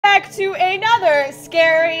back to another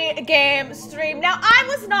scary game stream. Now, I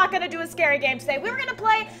was not gonna do a scary game today. We were gonna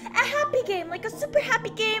play a happy game, like a super happy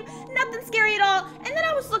game, nothing scary at all. And then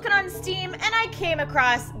I was looking on Steam and I came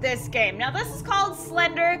across this game. Now, this is called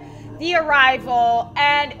Slender, The Arrival,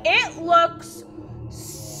 and it looks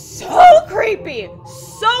so creepy.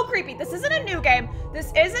 So creepy. This isn't a new game.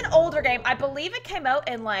 This is an older game. I believe it came out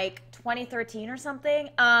in like 2013 or something.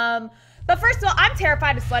 But first of all, I'm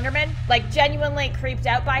terrified of Slenderman. Like, genuinely creeped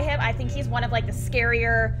out by him. I think he's one of like the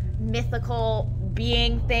scarier mythical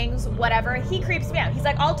being things, whatever. He creeps me out. He's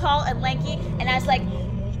like all tall and lanky and has like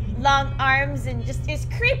long arms and just is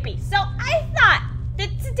creepy. So I thought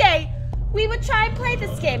that today we would try and play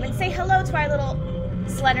this game and say hello to our little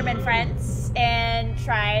Slenderman friends and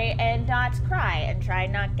try and not cry and try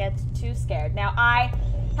and not get too scared. Now, I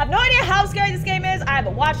have no idea how scary this game is. I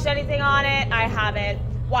haven't watched anything on it. I haven't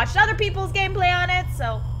watched other people's gameplay on it,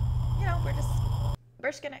 so, you know, we're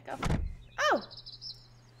just gonna go. Oh,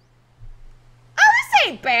 this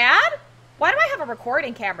ain't bad. Why do I have a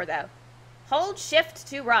recording camera, though? Hold shift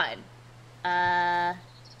to run. Can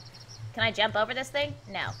I jump over this thing?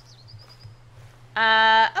 No.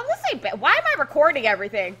 Oh, this ain't bad. Why am I recording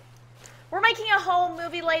everything? We're making a home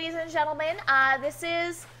movie, ladies and gentlemen. This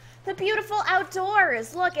is the beautiful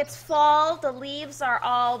outdoors. Look, it's fall. The leaves are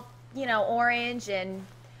all, you know, orange and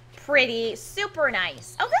pretty. Super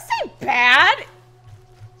nice. Oh, this ain't bad.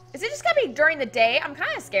 Is it just gonna be during the day? I'm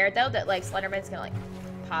kind of scared, though, that, like, Slenderman's gonna, like,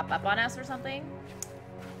 pop up on us or something.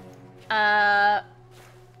 And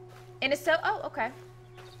it's so... Oh, okay.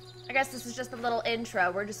 I guess this is just a little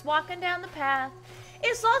intro. We're just walking down the path.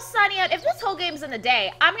 It's all sunny out. If this whole game's in the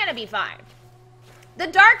day, I'm gonna be fine. The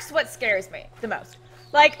dark's what scares me the most.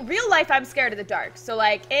 Like, real life, I'm scared of the dark. So,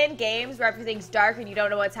 like, in games where everything's dark and you don't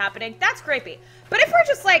know what's happening, that's creepy. But if we're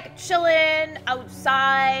just, like, chilling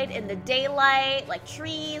outside in the daylight, like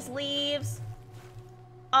trees, leaves,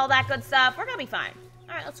 all that good stuff, we're gonna be fine.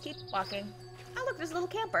 All right, let's keep walking. Oh, look, there's a little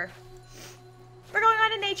camper. We're going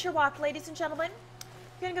on a nature walk, ladies and gentlemen.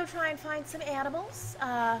 We're gonna go try and find some animals.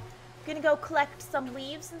 We're gonna go collect some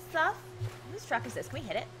leaves and stuff. Whose truck is this? Can we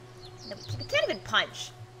hit it? No, we can't even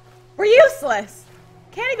punch. We're useless.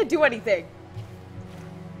 Can't even do anything.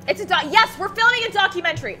 It's a yes, we're filming a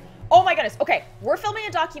documentary. Oh my goodness. Okay, we're filming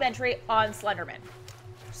a documentary on Slenderman.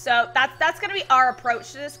 So that's gonna be our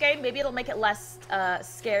approach to this game. Maybe it'll make it less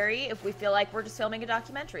scary if we feel like we're just filming a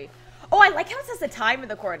documentary. Oh, I like how it says the time in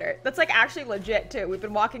the corner. That's like actually legit too. We've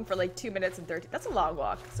been walking for like 2 minutes and 30. That's a long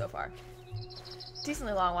walk so far.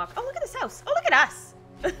 Decently long walk. Oh, look at this house. Oh, look at us.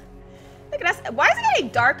 Look at us. Why is it getting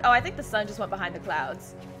dark? Oh, I think the sun just went behind the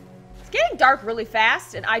clouds. It's getting dark really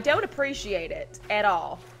fast, and I don't appreciate it at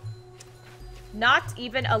all. Not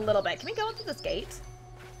even a little bit. Can we go into this gate?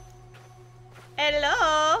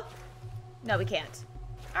 Hello? No, we can't.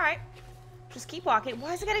 All right. Just keep walking.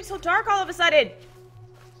 Why is it getting so dark all of a sudden?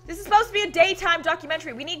 This is supposed to be a daytime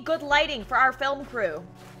documentary. We need good lighting for our film crew.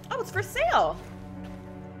 Oh, it's for sale.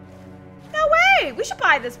 No way. We should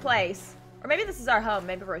buy this place. Or maybe this is our home.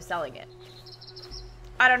 Maybe we're selling it.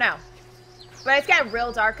 I don't know. But it's getting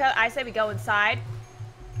real dark out. I say we go inside.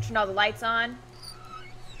 Turn all the lights on.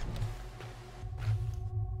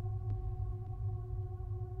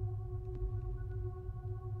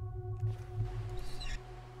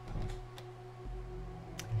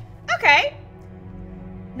 Okay.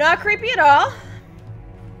 Not creepy at all.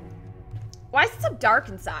 Why is it so dark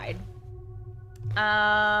inside?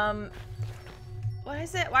 Why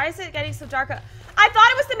is it getting so dark? I thought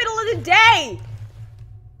it was the middle of the day.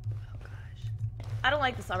 Oh gosh. I don't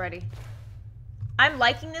like this already. I'm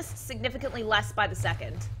liking this significantly less by the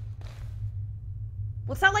second.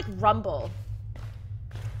 What's that like rumble?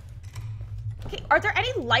 Okay, are there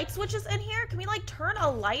any light switches in here? Can we like turn a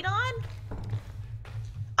light on?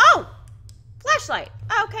 Oh! Flashlight.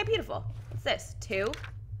 Oh, okay, beautiful. What's this? 2?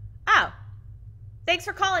 Oh. Thanks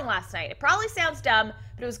for calling last night. It probably sounds dumb,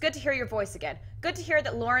 but it was good to hear your voice again. Good to hear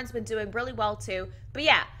that Lauren's been doing really well, too. But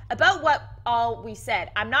yeah, about what all we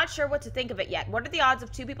said, I'm not sure what to think of it yet. What are the odds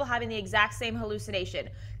of 2 people having the exact same hallucination?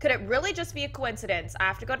 Could it really just be a coincidence? I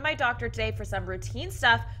have to go to my doctor today for some routine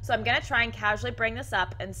stuff, so I'm going to try and casually bring this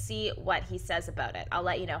up and see what he says about it. I'll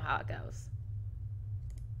let you know how it goes.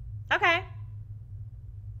 Okay.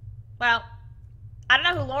 Well, I don't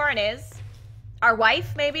know who Lauren is. Our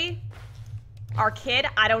wife, maybe? Our kid?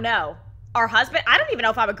 I don't know. Our husband? I don't even know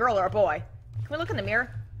if I'm a girl or a boy. Can we look in the mirror?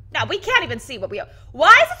 No, we can't even see what we are.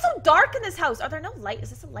 Why is it so dark in this house? Are there no lights? Is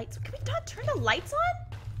this a light? Can we not turn the lights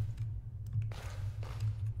on?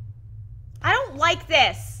 I don't like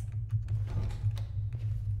this.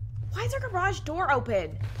 Why is our garage door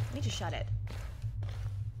open? Let me just shut it.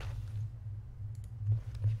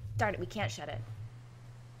 Darn it, we can't shut it.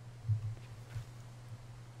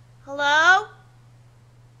 Hello?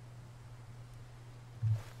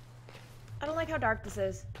 I don't like how dark this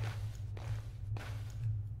is.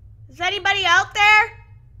 Is anybody out there?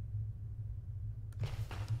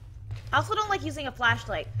 I also don't like using a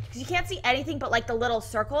flashlight because you can't see anything but like the little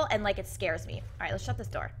circle and like it scares me. All right, let's shut this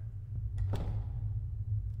door.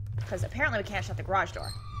 Because apparently we can't shut the garage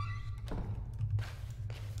door.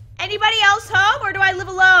 Anybody else home or do I live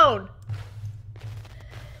alone?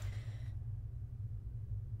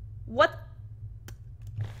 What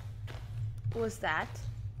was that?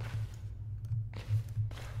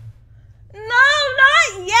 No,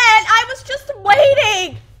 not yet. I was just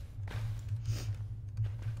waiting.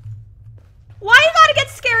 Why you gotta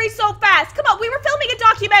get scary so fast? Come on, we were filming a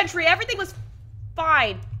documentary. Everything was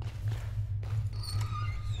fine.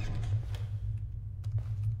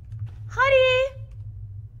 Honey,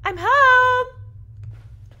 I'm home.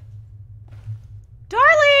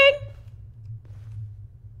 Darling.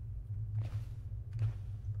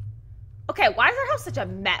 Okay, why is our house such a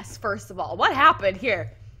mess, first of all? What happened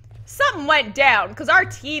here? Something went down because our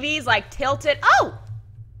TV's like tilted. Oh!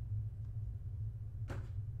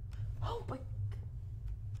 Oh my.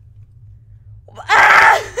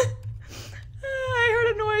 Ah! I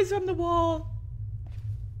heard a noise from the wall.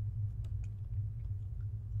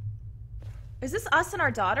 Is this us and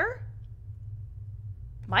our daughter?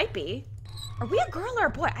 Might be. Are we a girl or a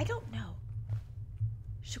boy? I don't know.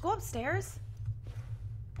 Should we go upstairs?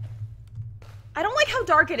 I don't like how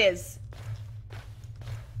dark it is.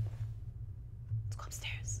 Let's go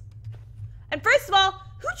upstairs. And first of all,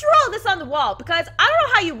 who drew all this on the wall? Because I don't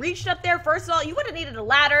know how you reached up there. First of all, you would have needed a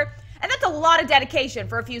ladder. And that's a lot of dedication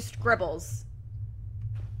for a few scribbles.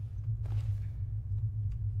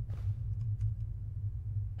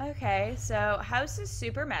 Okay, so house is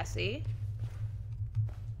super messy.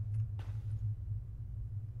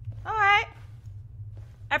 Alright.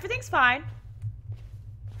 Everything's fine.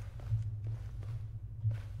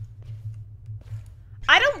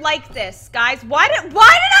 I don't like this, guys. Why do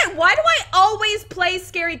I always play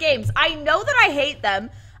scary games? I know that I hate them.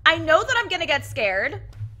 I know that I'm gonna get scared.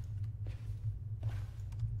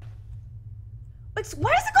 Like,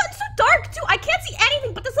 why has it gotten so dark, too? I can't see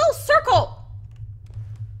anything but this little circle.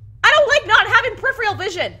 I don't like not having peripheral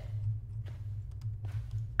vision.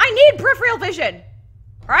 I need peripheral vision.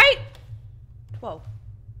 Alright? Whoa.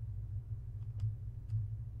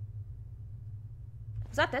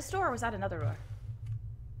 Was that this door or was that another door?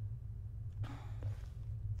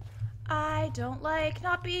 I don't like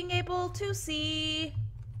not being able to see.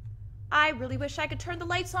 I really wish I could turn the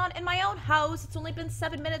lights on in my own house. It's only been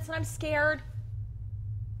 7 minutes and I'm scared.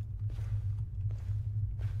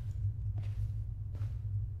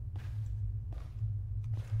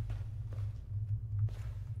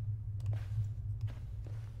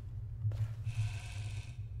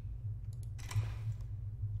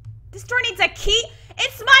 This door needs a key.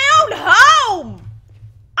 It's my own home.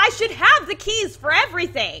 I should have the keys for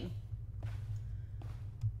everything.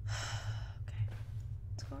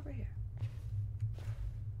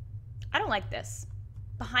 I don't like this.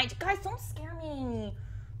 Behind you. Guys, don't scare me.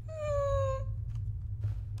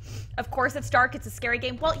 Of course it's dark. It's a scary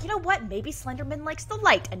game. Well, you know what? Maybe Slenderman likes the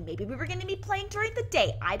light, and maybe we were going to be playing during the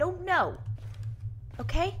day. I don't know.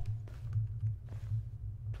 Okay?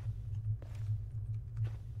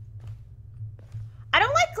 I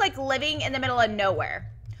don't like living in the middle of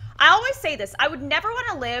nowhere. I always say this. I would never want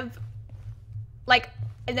to live, like,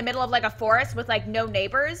 in the middle of, like, a forest with, like, no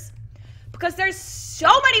neighbors. Because there's so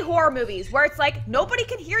many horror movies where it's like, nobody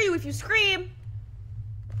can hear you if you scream.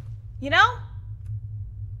 You know?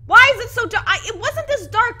 Why is it so dark? It wasn't this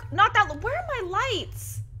dark, not that, where are my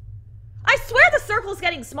lights? I swear the circle's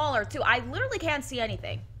getting smaller too. I literally can't see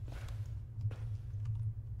anything.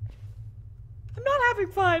 I'm not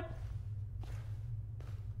having fun.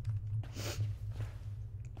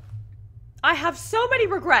 I have so many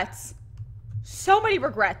regrets. So many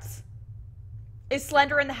regrets. Is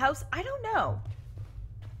Slender in the house? I don't know.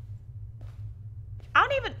 I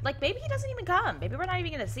don't even, like, maybe he doesn't even come. Maybe we're not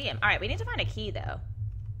even gonna see him. All right, we need to find a key, though.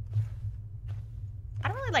 I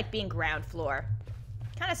don't really like being ground floor.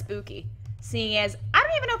 Kind of spooky. Seeing as, I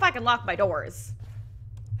don't even know if I can lock my doors.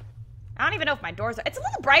 I don't even know if my doors are, it's a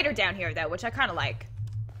little brighter down here, though, which I kind of like.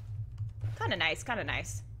 Kind of nice, kind of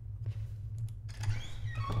nice.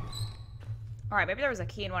 All right, maybe there was a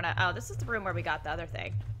key in one of, oh, this is the room where we got the other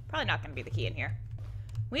thing. Probably not going to be the key in here.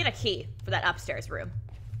 We need a key for that upstairs room.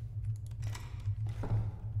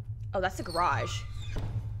 Oh, that's the garage.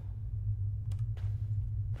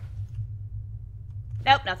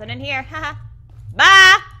 Nope, nothing in here. Haha.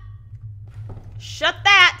 Bye! Shut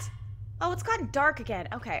that! Oh, it's gotten dark again.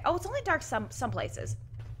 Okay. Oh, it's only dark some places.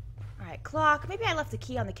 All right, clock. Maybe I left the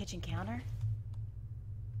key on the kitchen counter.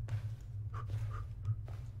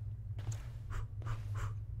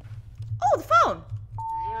 Oh, the phone.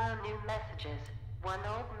 0 new messages. 1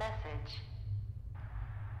 old message.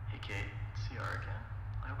 Hey Kate, it's CR again.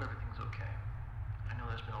 I hope everything's okay. I know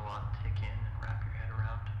there's been a lot to take in and wrap your head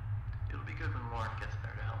around. It'll be good when Lauren gets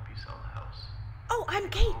there to help you sell the house. Oh, I'm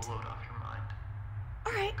Kate. We'll load off your mind.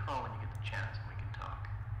 All right. Call when you get the chance and we can talk.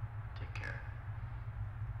 Take care.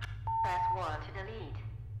 Press 1 to delete.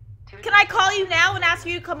 Can I call you now and ask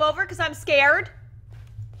you to come over because I'm scared?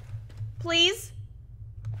 Please?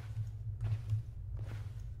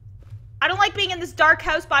 I don't like being in this dark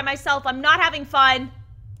house by myself. I'm not having fun.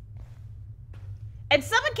 And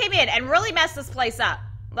someone came in and really messed this place up.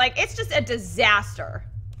 Like, it's just a disaster.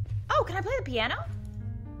 Oh, can I play the piano?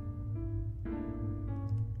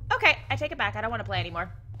 Okay, I take it back. I don't want to play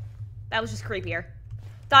anymore. That was just creepier.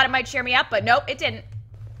 Thought it might cheer me up, but nope, it didn't.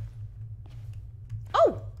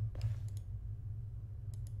 Oh!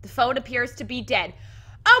 The phone appears to be dead.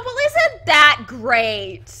 Oh, well, isn't that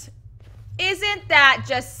great? Isn't that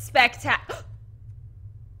just spectacular?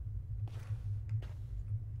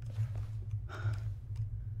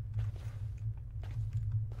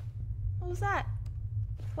 What was that?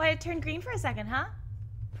 Why did it turn green for a second, huh?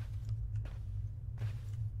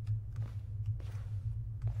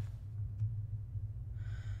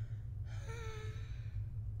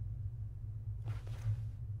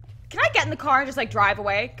 Can I get in the car and just, like, drive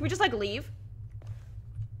away? Can we just, like, leave?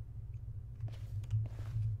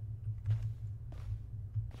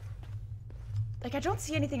 Like, I don't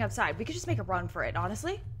see anything outside. We could just make a run for it,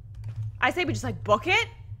 honestly. I say we just, like, book it.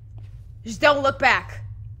 Just don't look back.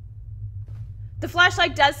 The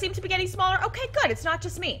flashlight does seem to be getting smaller. Okay, good. It's not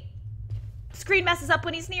just me. The screen messes up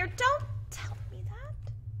when he's near. Don't tell me that.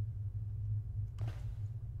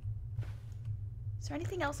 Is there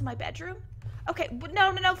anything else in my bedroom? Okay,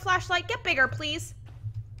 no, flashlight. Get bigger, please.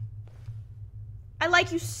 I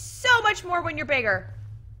like you so much more when you're bigger.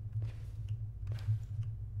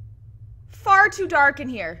 Far too dark in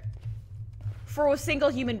here for a single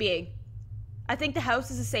human being. I think the house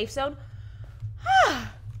is a safe zone.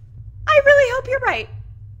 I really hope you're right.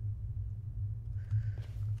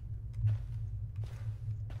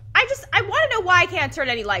 I want to know why I can't turn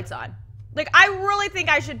any lights on. Like, I really think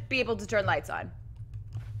I should be able to turn lights on.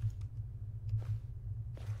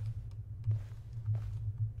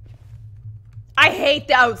 I hate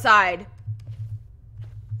the outside.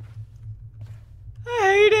 I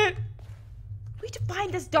hate it. We need to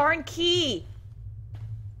find this darn key.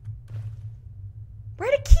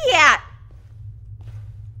 Where'd the key at?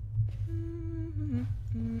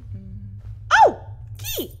 Oh!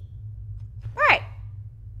 Key! Alright.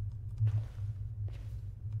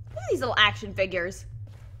 Look at these little action figures.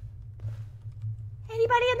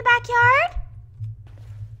 Anybody in the backyard?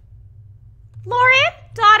 Lauren?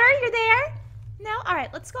 Daughter, you're there? No?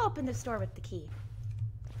 Alright, let's go open this door with the key.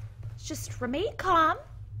 Just remain calm.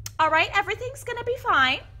 Alright, everything's gonna be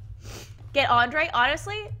fine. Get Andre,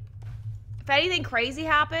 honestly, if anything crazy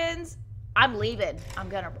happens, I'm leaving. I'm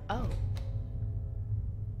gonna... Oh.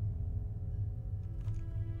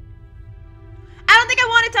 I don't think I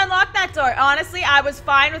wanted to unlock that door. Honestly, I was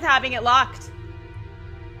fine with having it locked.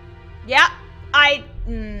 Yeah, I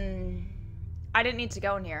didn't need to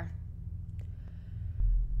go in here.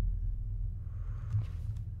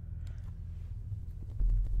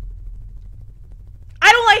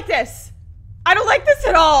 I don't like this. I don't like this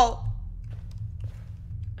at all.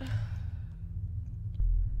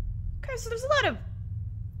 Okay, so there's a lot of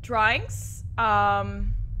drawings.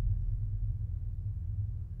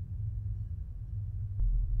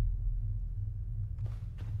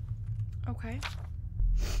 Okay.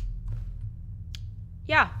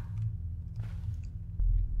 Yeah.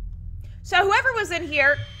 So whoever was in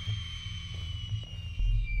here...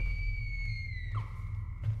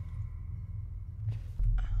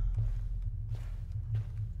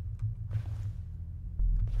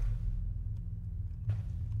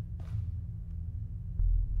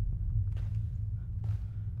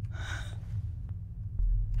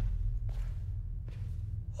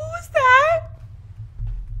 What was that?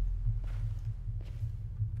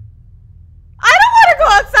 I don't want to go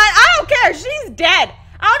outside. I don't care. She's dead.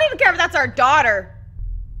 I don't even care if that's our daughter.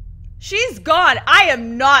 She's gone. I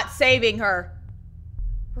am not saving her.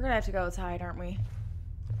 We're gonna have to go outside, aren't we?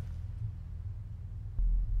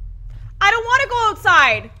 I don't want to go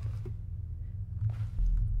outside.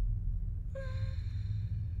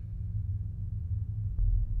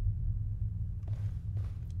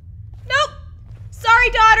 Nope. Sorry,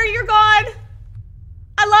 daughter, you're gone.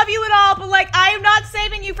 I love you and all, but like, I am not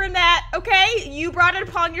saving you from that, okay? You brought it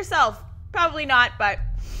upon yourself. Probably not, but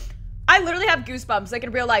I literally have goosebumps like in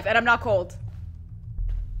real life, and I'm not cold.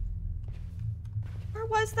 Where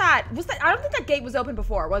was that? I don't think that gate was open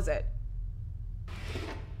before, was it?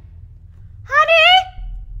 Honey?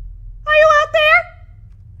 Are you out there?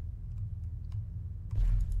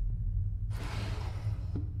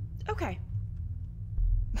 Okay.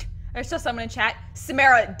 There's still someone in chat.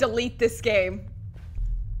 Samara, delete this game.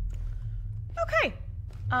 Okay.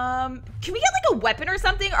 Can we get like a weapon or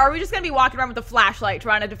something? Or are we just gonna be walking around with a flashlight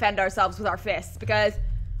trying to defend ourselves with our fists? Because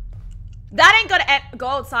that ain't gonna go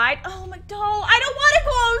outside. Oh my, no, I don't want to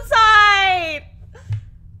go outside.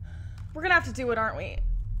 We're gonna have to do it, aren't we?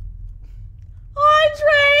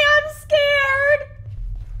 Andre, I'm scared.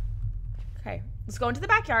 Okay, let's go into the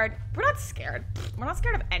backyard. We're not scared. We're not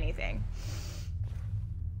scared of anything.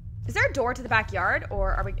 Is there a door to the backyard,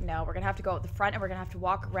 or are we? No, we're gonna have to go out the front, and we're gonna have to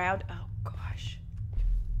walk around. Oh gosh,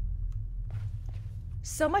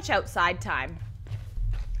 so much outside time.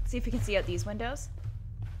 Let's see if we can see out these windows.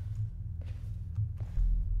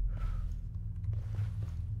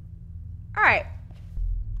 All right.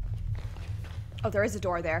 Oh, there is a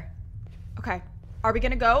door there. Okay. Are we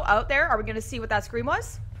gonna go out there? Are we gonna see what that scream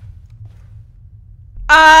was?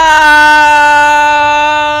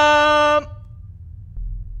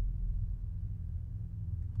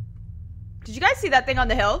 Did you guys see that thing on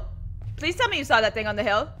the hill? Please tell me you saw that thing on the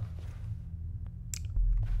hill.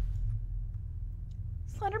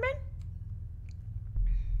 Slenderman?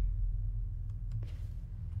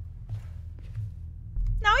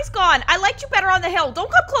 Now he's gone. I liked you better on the hill.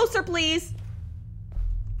 Don't come closer, please.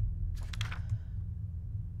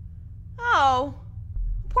 Oh,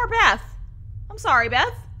 poor Beth. I'm sorry,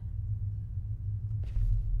 Beth.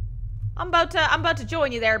 I'm about to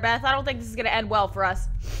join you there, Beth. I don't think this is gonna end well for us.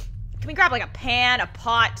 Can we grab like a pan, a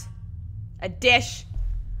pot, a dish?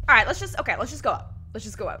 All right, let's just go up. Let's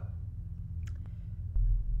just go up.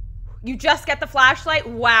 You just get the flashlight?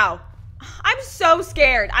 Wow. I'm so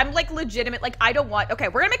scared. I'm like legitimate, like I don't want, okay,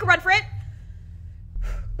 we're gonna make a run for it.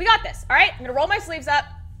 We got this, all right? I'm gonna roll my sleeves up.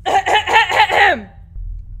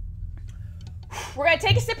 We're gonna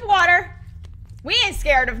take a sip of water. We ain't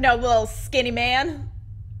scared of no little skinny man.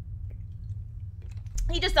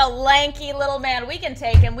 He's just a lanky little man. We can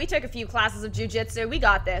take him. We took a few classes of jujitsu. We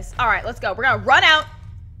got this. All right, let's go. We're gonna run out.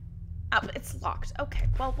 Oh, it's locked. Okay,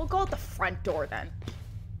 well, we'll go out the front door then.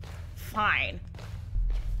 Fine.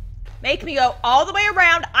 Make me go all the way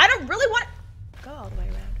around. I don't really want to go all the way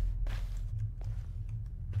around.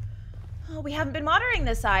 Oh, we haven't been monitoring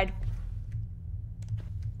this side.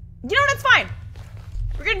 You know what? It's fine.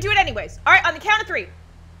 We're gonna do it anyways. All right, on the count of 3.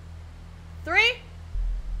 3,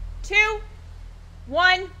 2,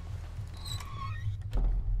 1.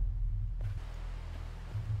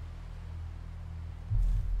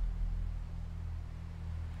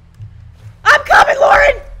 I'm coming,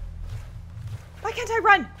 Lauren! Why can't I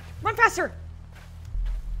run? Run faster.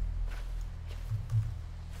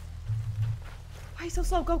 Why are you so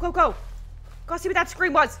slow? Go, go, go. Gotta see what that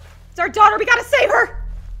scream was. It's our daughter. We gotta save her.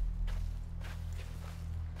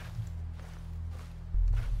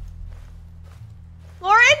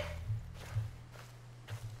 Lauren?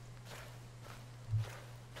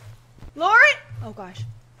 Lauren? Oh gosh.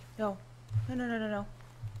 No. No, no, no, no, no.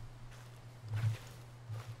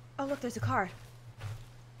 Oh look, there's a car.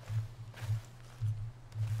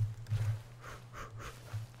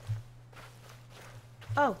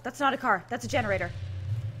 Oh, that's not a car. That's a generator.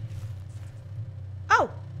 Oh,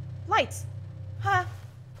 lights. Huh.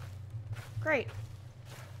 Great.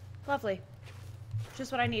 Lovely.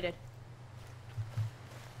 Just what I needed.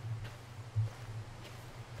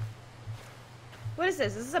 What is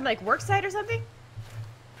this? Is this some like work site or something?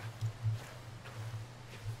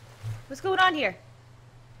 What's going on here?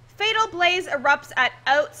 Fatal blaze erupts at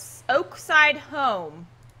Oakside home.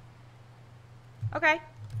 Okay.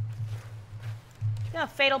 Yeah,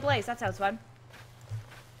 fatal blaze. That sounds fun.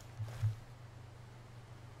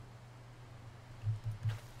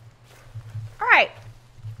 All right.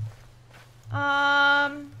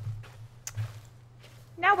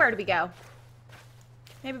 Now where do we go?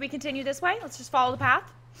 Maybe we continue this way. Let's just follow the path.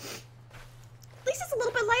 At least it's a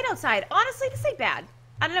little bit light outside. Honestly, this ain't bad.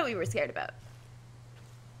 I don't know what you were scared about.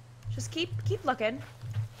 Just keep looking.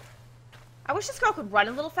 I wish this girl could run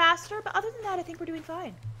a little faster, but other than that, I think we're doing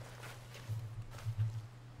fine.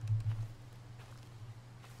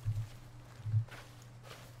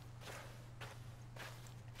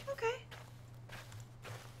 Okay.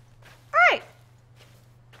 All right.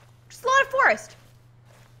 Just a lot of forest.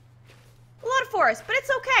 A lot of forest, but it's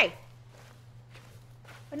okay.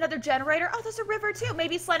 Another generator. Oh, there's a river too.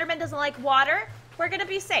 Maybe Slenderman doesn't like water. We're gonna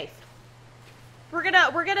be safe. We're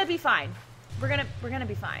gonna be fine. We're gonna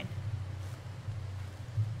be fine.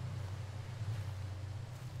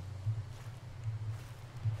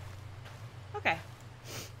 Okay.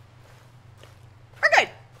 We're good.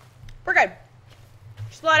 We're good.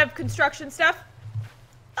 Just a lot of construction stuff.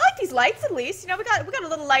 I like these lights at least. You know, we got a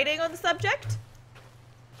little lighting on the subject.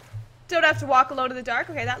 Don't have to walk alone in the dark.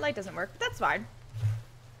 Okay, that light doesn't work, but that's fine.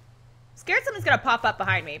 Scared something's gonna pop up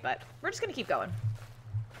behind me, but we're just gonna keep going.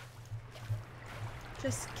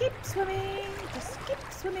 Just keep swimming. Just keep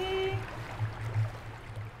swimming.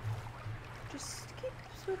 Just keep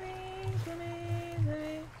swimming, swimming,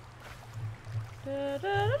 swimming. Da,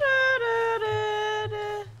 da, da, da, da,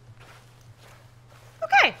 da.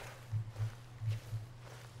 Okay.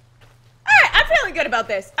 Alright, I'm feeling good about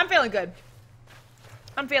this. I'm feeling good.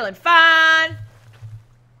 I'm feeling fine.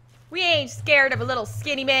 We ain't scared of a little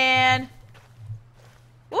skinny man.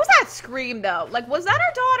 What was that scream, though? Like, was that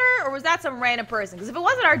our daughter, or was that some random person? Because if it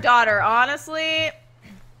wasn't our daughter, honestly,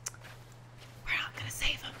 we're not gonna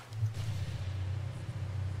save him.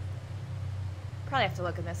 Probably have to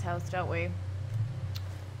look in this house, don't we?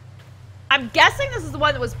 I'm guessing this is the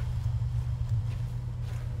one that was...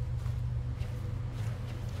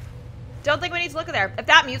 Don't think we need to look in there. If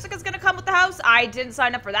that music is gonna come with the house, I didn't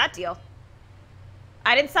sign up for that deal.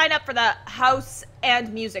 I didn't sign up for the house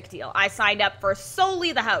and music deal. I signed up for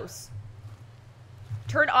solely the house.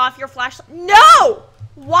 Turn off your flashlight. No!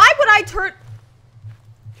 Why would I turn...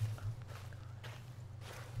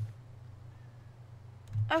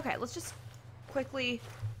 Okay, let's just quickly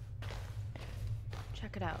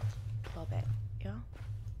check it out a little bit, yeah?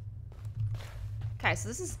 Okay, so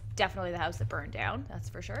this is definitely the house that burned down, that's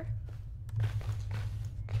for sure.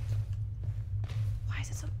 Why is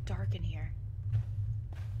it so dark in here?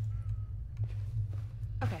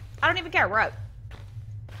 Okay, I don't even care, we're out.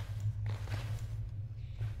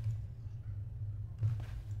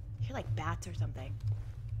 I hear like bats or something.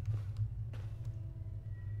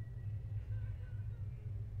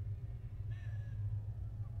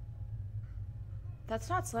 That's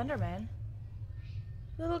not Slenderman.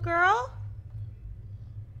 Little girl?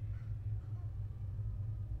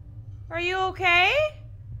 Are you okay?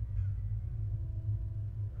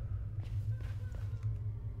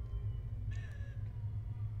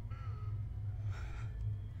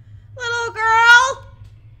 Little girl?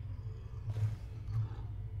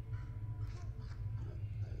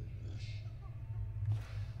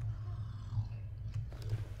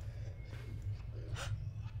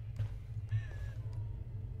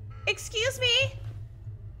 Excuse me?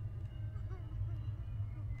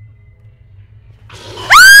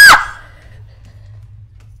 Ah!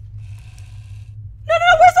 No,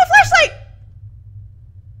 where's the flashlight?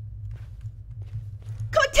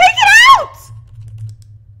 Come on, take it out!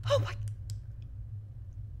 Oh my...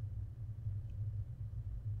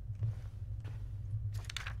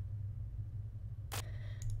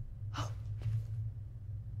 Oh.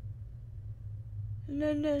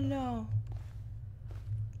 No.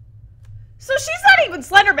 So she's not even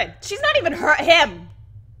Slenderman. She's not even him.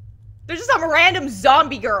 There's just some random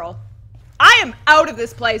zombie girl. I am out of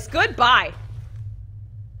this place. Goodbye.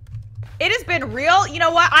 It has been real. You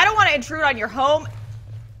know what? I don't want to intrude on your home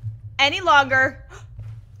any longer.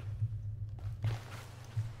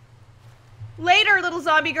 Later, little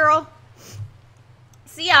zombie girl.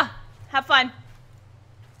 See ya. Have fun.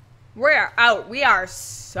 We're out. We are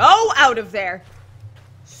so out of there.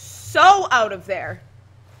 So out of there.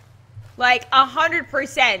 Like,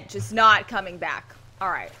 100% just not coming back.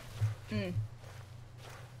 Alright.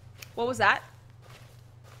 What was that?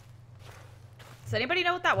 Does anybody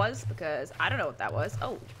know what that was? Because I don't know what that was.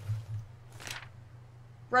 Oh.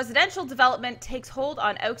 Residential development takes hold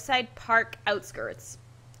on outside park outskirts.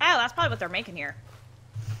 Oh, that's probably what they're making here.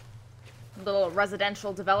 Little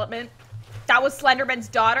residential development. That was Slenderman's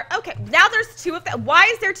daughter. Okay, now there's two of them. Why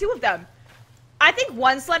is there two of them? I think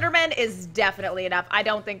one Slenderman is definitely enough. I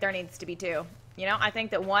don't think there needs to be two. You know, I think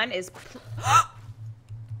that one is...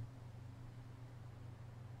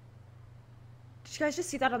 Did you guys just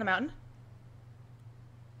see that on the mountain?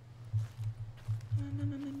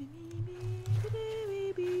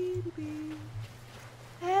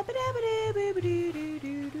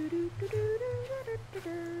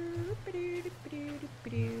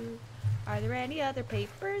 Are there any other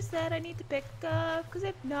papers that I need to pick up? Because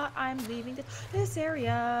if not, I'm leaving this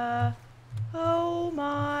area. Oh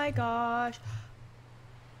my gosh.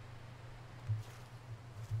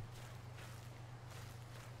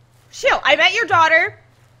 Chill, I met your daughter.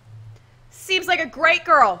 Seems like a great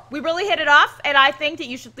girl. We really hit it off, and I think that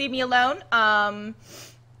you should leave me alone.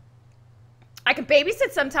 I could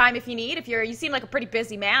babysit sometime if you need. You seem like a pretty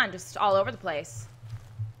busy man, just all over the place.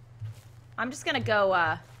 I'm just gonna go,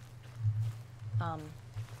 I'm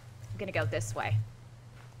gonna go this way.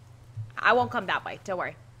 I won't come that way. Don't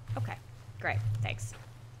worry. Okay. Great. Thanks.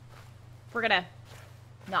 We're gonna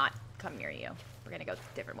not come near you. We're gonna go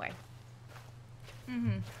a different way.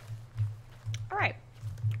 Mm-hmm. All right.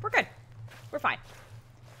 We're good. We're fine.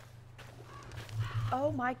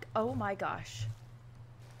 Oh my gosh.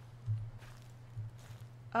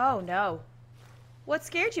 Oh no. What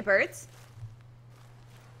scared you, birds?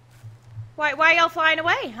 Why y'all flying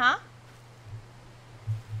away, huh?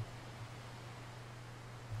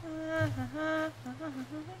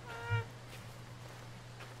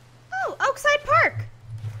 Oh, Oakside Park!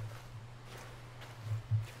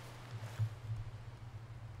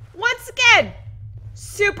 Once again,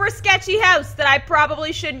 super sketchy house that I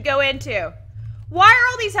probably shouldn't go into. Why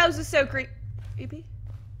are all these houses so creepy?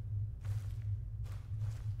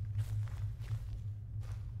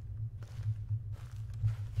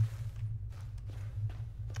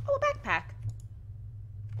 Oh, a backpack.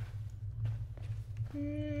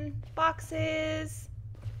 Boxes.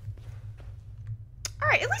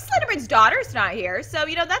 Alright, at least Slenderman's daughter's not here, so,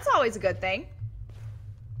 you know, that's always a good thing.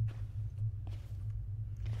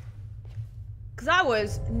 Because I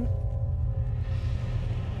was...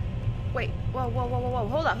 Wait, whoa,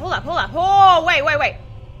 hold up. Oh, wait.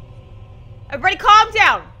 Everybody calm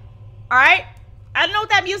down, alright? I don't know what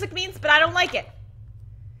that music means, but I don't like it.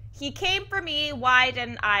 He came for me, why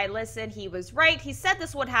didn't I listen? He was right, he said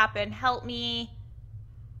this would happen, help me.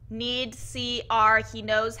 Need CR, he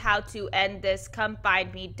knows how to end this, come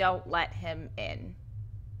find me, don't let him in.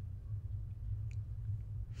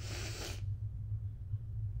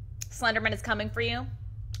 Slenderman is coming for you?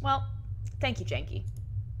 Well, thank you, Janky.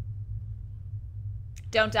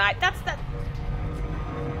 Don't die. That's that.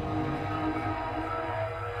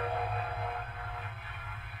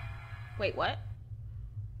 Wait, what?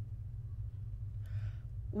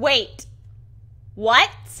 Wait. What?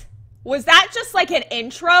 Was that just like an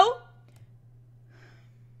intro?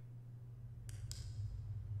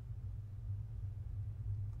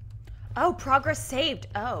 Oh, progress saved.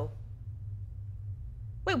 Oh.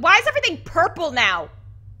 Wait, why is everything purple now?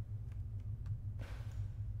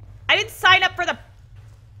 I didn't sign up for the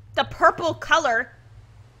purple color.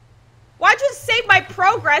 Why'd you save my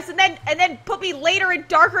progress and then put me later and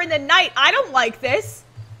darker in the night? I don't like this.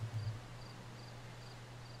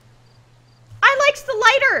 I liked the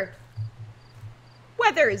lighter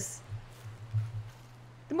weathers.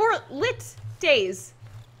 The more lit days.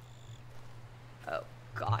 Oh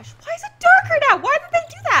gosh, why is it darker now? Why did they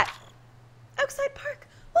do that? Oakside Park.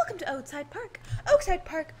 Welcome to Oakside Park. Oakside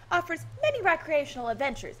Park offers many recreational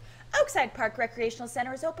adventures. Oakside Park Recreational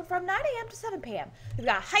Center is open from 9 a.m. to 7 p.m. We've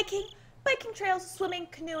got hiking, biking trails, swimming,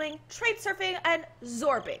 canoeing, trade surfing, and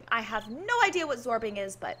zorbing. I have no idea what zorbing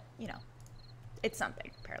is, but, you know, it's something,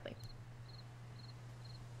 apparently.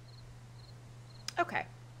 Okay.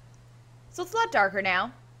 So it's a lot darker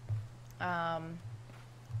now.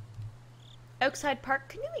 Oakside Park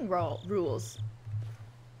canoeing rules.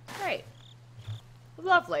 Great.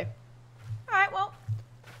 Lovely. Alright, well,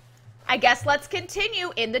 I guess let's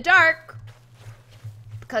continue in the dark.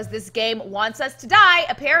 Because this game wants us to die,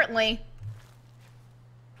 apparently.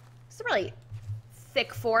 It's a really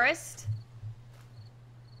thick forest.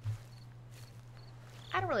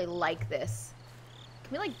 I don't really like this.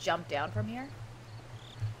 Can we, like, jump down from here?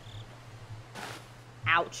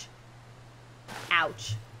 Ouch.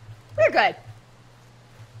 Ouch. We're good.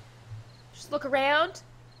 Just look around.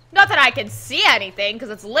 Not that I can see anything, because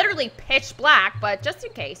it's literally pitch black, but just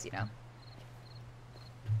in case, you know.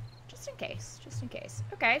 Just in case. Just in case.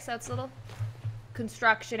 Okay, so it's a little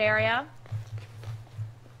construction area.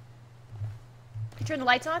 Can you turn the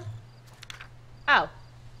lights on? Oh.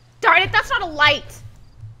 Darn it, that's not a light!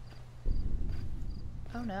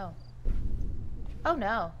 Oh no. Oh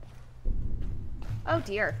no. Oh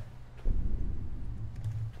dear.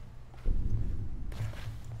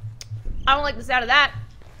 I don't like the sound of that.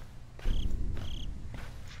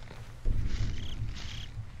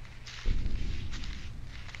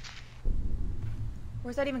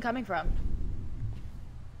 Where's that even coming from?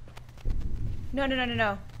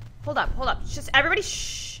 No. Hold up. Just everybody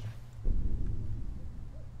shh.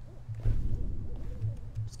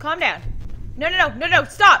 Just calm down. No,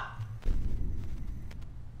 stop.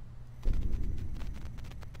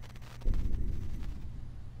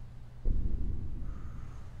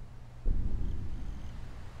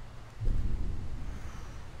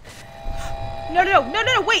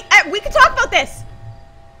 No, wait, we can talk about this.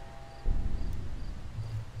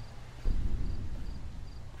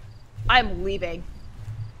 I'm leaving.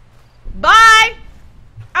 Bye!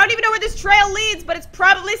 I don't even know where this trail leads, but it's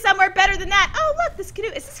probably somewhere better than that. Oh, look, this canoe.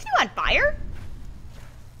 Is this canoe on fire?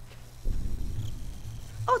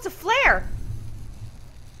 Oh, it's a flare.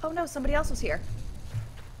 Oh, no, somebody else was here.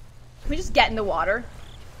 Can we just get in the water?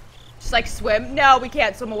 Just, like, swim? No, we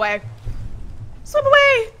can't swim away. Swim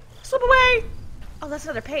away! Swim away! Oh, that's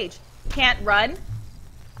another page. Can't run?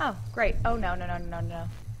 Oh, great. Oh, no, no, no, no, no, no.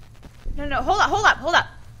 No, no, hold up, hold up, hold up.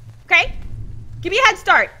 Okay? Give me a head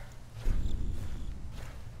start.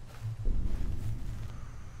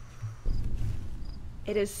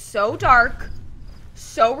 It is so dark.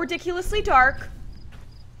 So ridiculously dark.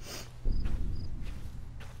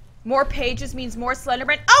 More pages means more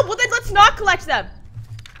Slenderman. Oh, well then let's not collect them.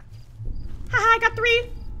 Haha, I got 3.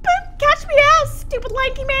 Boop, catch me out, stupid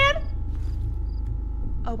lanky man.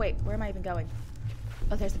 Oh, wait, where am I even going?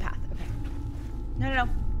 Oh, there's the path, okay. No, no,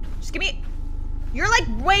 no. Just give me... You're like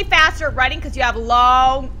way faster at running because you have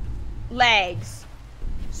long legs.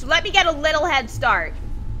 So let me get a little head start.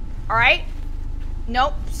 All right?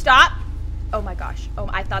 Nope, stop. Oh my gosh. Oh,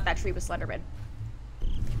 I thought that tree was Slenderman.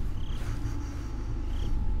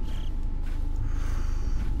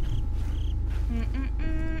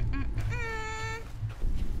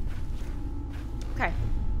 Okay.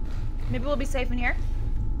 Maybe we'll be safe in here.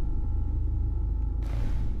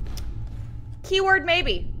 Keyword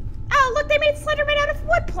maybe. Oh, look, they made Slenderman out of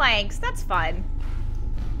wood planks. That's fun.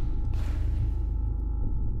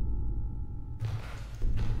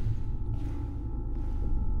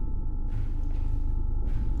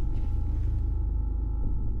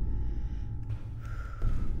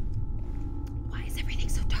 Why is everything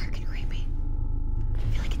so dark and creepy?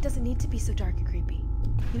 I feel like it doesn't need to be so dark and creepy.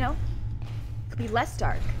 You know? It could be less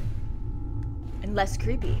dark and less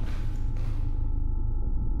creepy.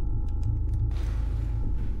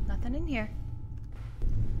 Nothing in here.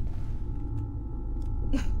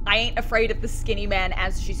 I ain't afraid of the skinny man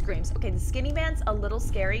as she screams. Okay, the skinny man's a little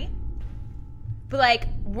scary. But like,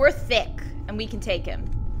 we're thick and we can take him.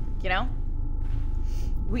 You know?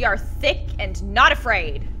 We are thick and not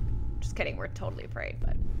afraid. Just kidding, we're totally afraid,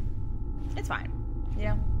 but it's fine. You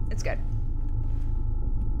know? It's good.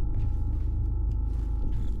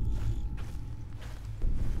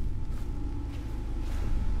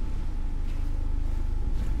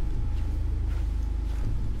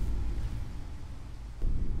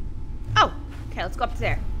 Okay, let's go up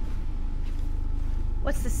there.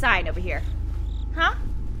 What's the sign over here? Huh?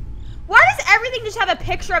 Why does everything just have a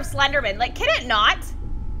picture of Slenderman? Like, can it not?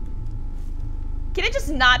 Can it just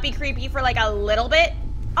not be creepy for like a little bit?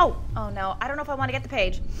 Oh, oh no. I don't know if I want to get the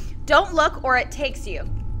page. Don't look or it takes you.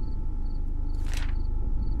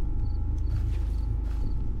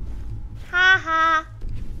 Ha ha.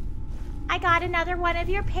 I got another one of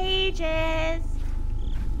your pages.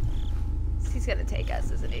 He's gonna take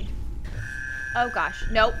us, isn't he? Oh gosh,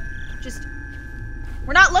 nope. Just,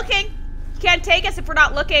 we're not looking. You can't take us if we're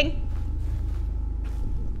not looking.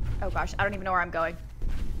 Oh gosh, I don't even know where I'm going.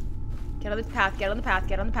 Get on the path, get on the path,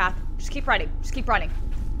 get on the path. Just keep running, just keep running.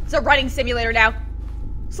 It's a running simulator now.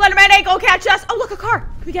 Slenderman ain't gonna catch us. Oh look, a car.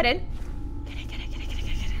 Can we get in? Get in, get in, get in, get in,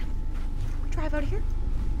 get in. Can we drive out of here?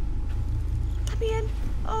 Let me in.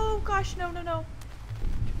 Oh gosh, no, no, no.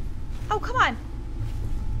 Oh, come on.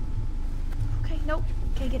 Okay, nope.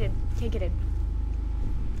 Can't get in, can't get in.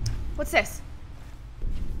 What's this?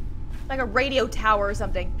 Like a radio tower or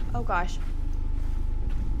something. Oh gosh.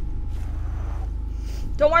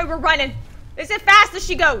 Don't worry, we're running. Is it fast as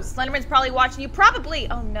she goes? Slenderman's probably watching you. Probably.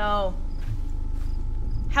 Oh no.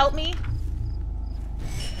 Help me.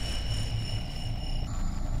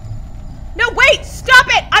 No, wait! Stop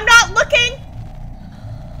it! I'm not looking!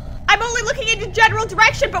 I'm only looking in your general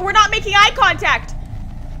direction, but we're not making eye contact.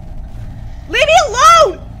 Leave me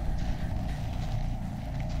alone!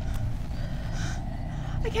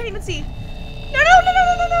 I can't even see. No, no, no,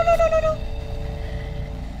 no, no, no, no, no, no, no.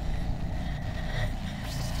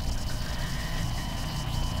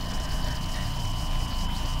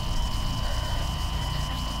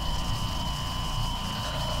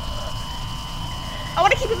 I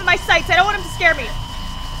want to keep him in my sights. I don't want him to scare me.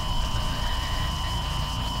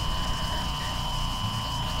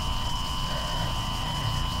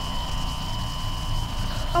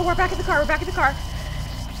 Oh, we're back in the car. We're back in the car.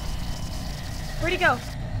 Where'd he go?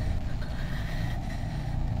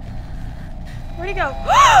 Where'd he go?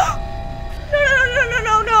 No, no, no, no,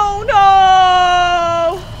 no, no,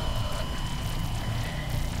 no!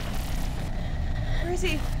 Where is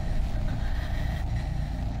he?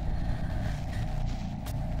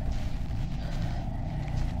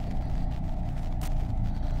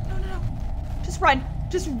 No, no, no. Just run.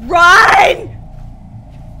 Just run!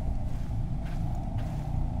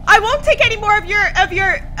 I won't take any more of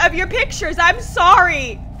your pictures. I'm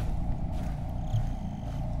sorry.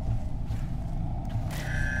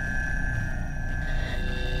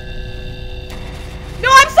 No,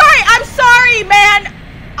 I'm sorry. I'm sorry, man.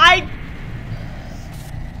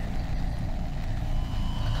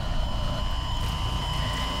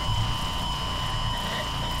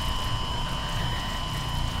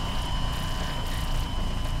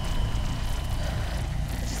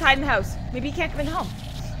 Let's just hide in the house. Maybe he can't come in the home.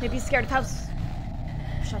 Maybe he's scared of the house.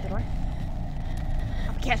 Shut the door.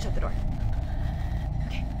 Oh, we can't shut the door.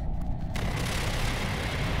 Okay.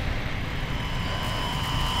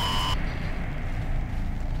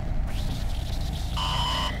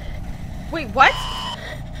 Wait, what?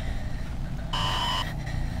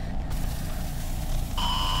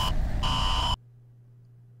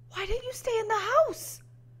 Why didn't you stay in the house?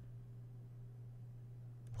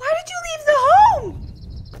 Why did you leave the home?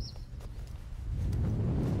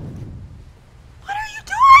 What are you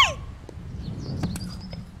doing?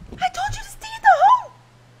 I told you to stay in the home.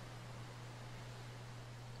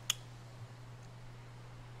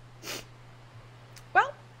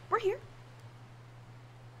 Well, we're here.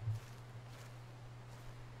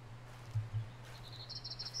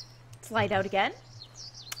 It's light out again.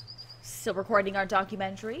 Still recording our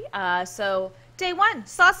documentary. So, day one,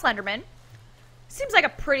 saw Slenderman. Seems like a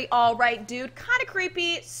pretty alright dude. Kind of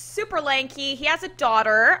creepy, super lanky. He has a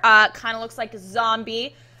daughter. Kind of looks like a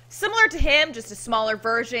zombie. Similar to him, just a smaller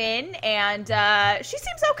version. And she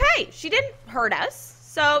seems okay. She didn't hurt us.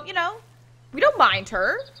 So, you know, we don't mind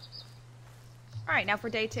her. Alright, now for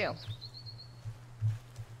day two.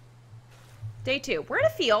 Day two. We're in a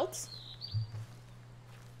field.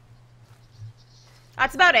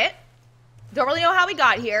 That's about it. Don't really know how we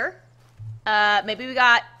got here. Maybe we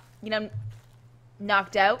got, you know,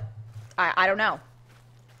 knocked out. I don't know.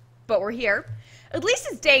 But we're here. At least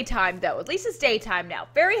it's daytime, though. At least it's daytime now.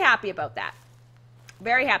 Very happy about that.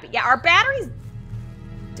 Very happy. Yeah, our battery's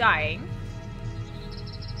dying.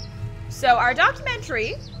 So our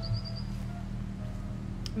documentary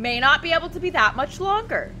may not be able to be that much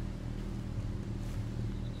longer.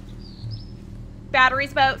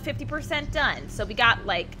 Battery's about 50% done. So we got,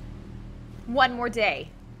 like, one more day,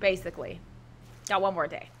 basically. Got one more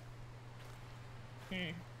day.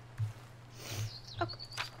 Okay.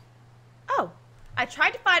 Oh, I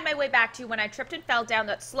tried to find my way back to you when I tripped and fell down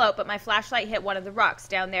that slope, but my flashlight hit one of the rocks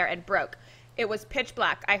down there and broke. It was pitch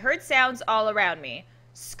black. I heard sounds all around me.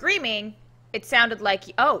 Screaming, it sounded like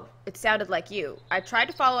it sounded like you. I tried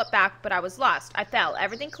to follow it back, but I was lost. I fell.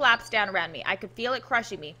 Everything collapsed down around me. I could feel it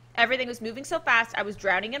crushing me. Everything was moving so fast, I was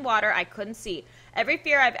drowning in water. I couldn't see. Every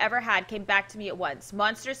fear I've ever had came back to me at once.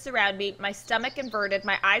 Monsters surround me, my stomach inverted,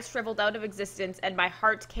 my eyes shriveled out of existence, and my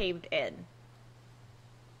heart caved in.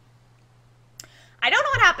 I don't know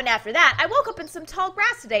what happened after that. I woke up in some tall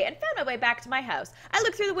grass today and found my way back to my house. I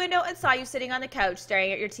looked through the window and saw you sitting on the couch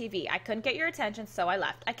staring at your TV. I couldn't get your attention, so I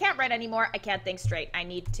left. I can't write anymore. I can't think straight. I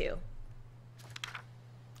need to.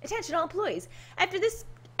 Attention all employees. After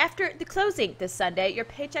the closing this Sunday, your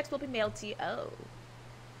paychecks will be mailed to you. Oh,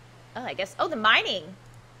 I guess. Oh, the mining.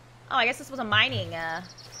 Oh, I guess this was a mining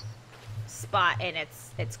spot, and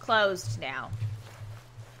it's closed now.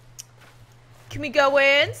 Can we go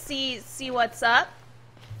in, see what's up?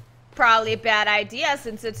 Probably a bad idea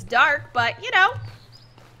since it's dark, but, you know,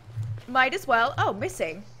 might as well. Oh,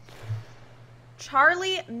 missing.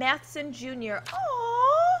 Charlie Matheson Jr.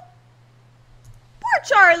 Aww. Poor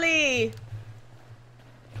Charlie.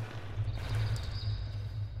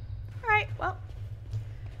 All right, well.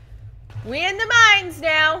 We in the mines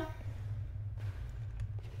now.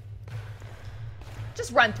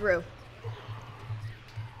 Just run through.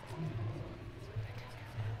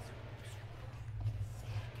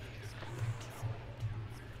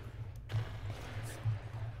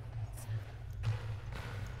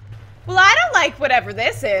 Well, I don't like whatever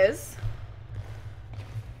this is.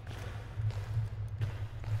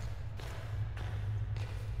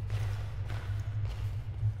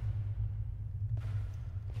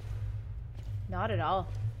 Not at all.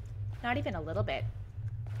 Not even a little bit.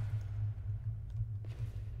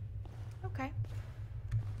 Okay.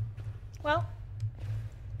 Well.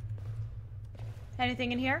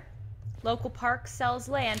 Anything in here? Local park sells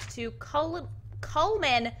land to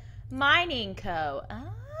Coleman Mining Co. Oh,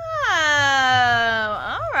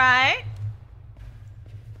 all right.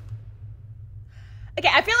 Okay,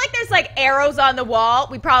 I feel like there's like arrows on the wall.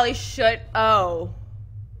 We probably should. Oh.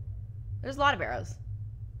 There's a lot of arrows.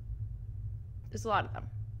 There's a lot of them.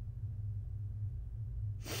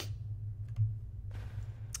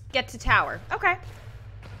 Get to tower. Okay.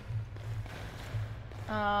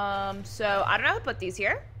 So I don't know how to put these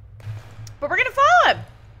here. But we're gonna follow him.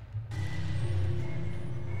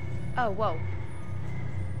 Oh, whoa.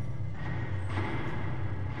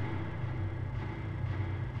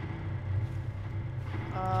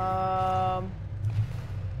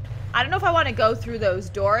 I don't know if I want to go through those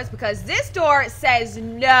doors because this door says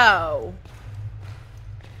no.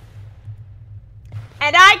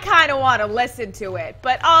 And I kind of want to listen to it,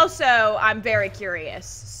 but also I'm very curious.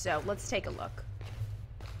 So let's take a look.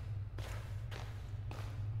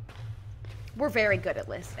 We're very good at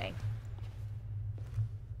listening.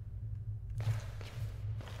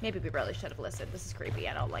 Maybe we really should have listened. This is creepy.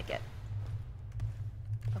 I don't like it.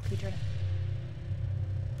 Oh, can you turn it?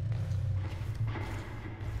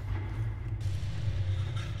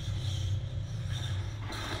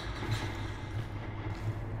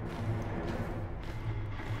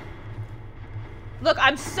 Look,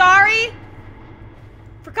 I'm sorry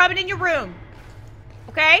for coming in your room.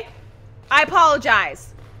 Okay? I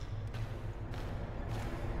apologize.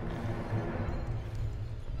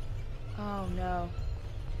 Oh, no.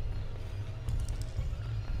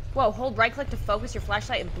 Whoa, hold right click to focus your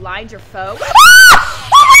flashlight and blind your foe. Ah!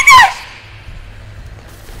 Oh my gosh!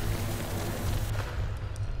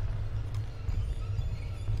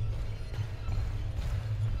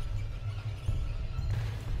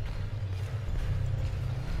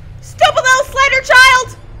 Stupid little Slender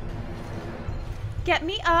child! Get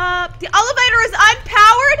me up. The elevator is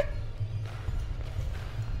unpowered?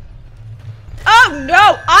 Oh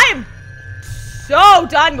no, I am so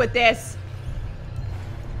done with this.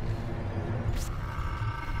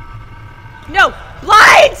 No,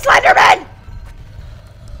 blind Slenderman!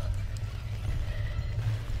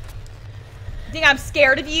 Think I'm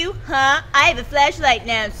scared of you, huh? I have a flashlight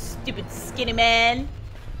now, stupid skinny man.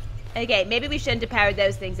 Okay, maybe we shouldn't have powered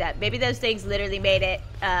those things up. Maybe those things literally made it,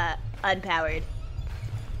 unpowered.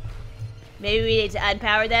 Maybe we need to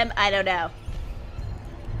unpower them? I don't know.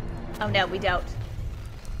 Oh no, we don't.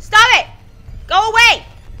 Stop it! Go away!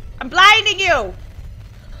 I'm blinding you!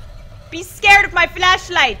 Be scared of my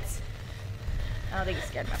flashlight! I don't think he's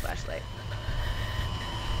scared of my flashlight.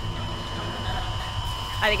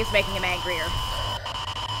 I think it's making him angrier.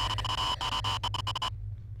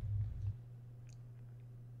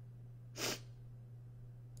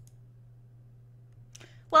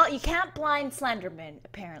 Well, you can't blind Slenderman,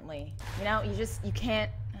 apparently. You know, you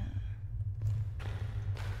can't...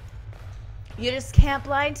 You just can't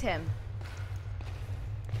blind him.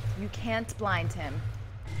 You can't blind him.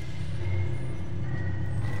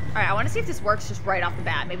 Alright, I want to see if this works just right off the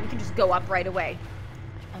bat. Maybe we can just go up right away.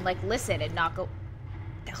 And, like, listen and not go...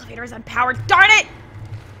 The elevator is unpowered. Darn it!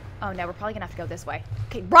 Oh, no, we're probably gonna have to go this way.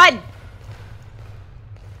 Okay, run!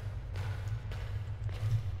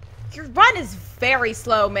 Your run is very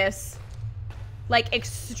slow, miss. Like,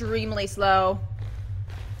 extremely slow.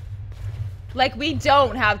 Like, we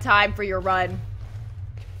don't have time for your run.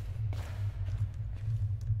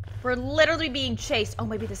 We're literally being chased. Oh,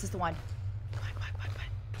 maybe this is the one. Come on, come on, come on, come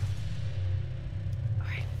on.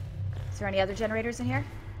 Alright. Is there any other generators in here?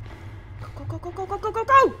 Go, go, go, go, go, go, go,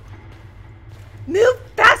 go! Move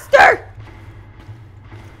faster!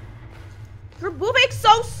 You're moving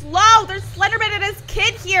so slow! There's Slenderman and his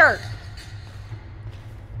kid here!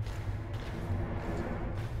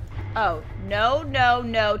 Oh, no, no,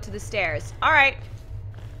 no to the stairs. Alright.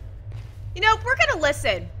 You know, we're gonna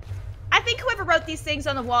listen. I think whoever wrote these things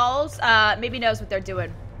on the walls, maybe knows what they're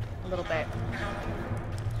doing. A little bit.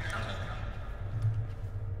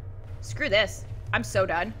 Screw this. I'm so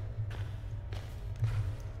done.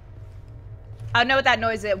 I don't know what that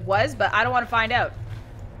noise it was, but I don't want to find out.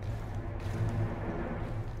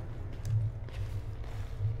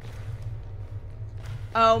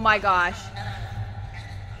 Oh my gosh.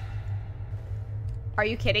 Are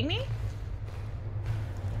you kidding me?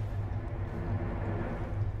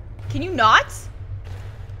 Can you not?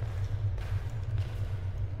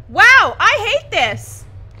 Wow, I hate this.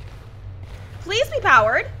 Please be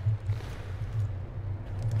powered.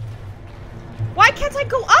 Why can't I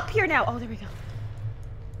go up here now? Oh, there we go.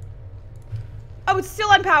 Oh, it's still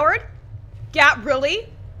unpowered? Yeah, really?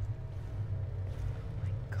 Oh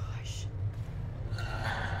my gosh.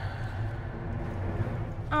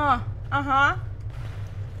 Uh-huh.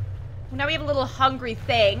 Well, now we have a little hungry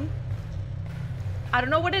thing. I don't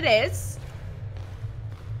know what it is.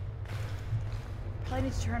 Probably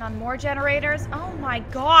need to turn on more generators. Oh my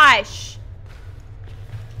gosh.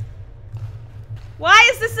 Why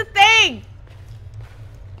is this a thing?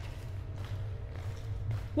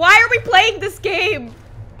 Why are we playing this game?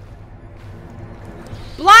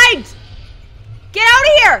 Blind! Get out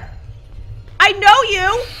of here! I know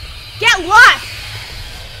you! Get lost!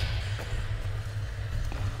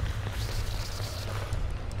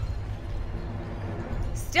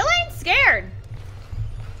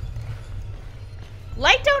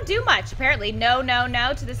 do much, apparently. No, no,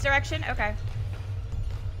 no to this direction. Okay.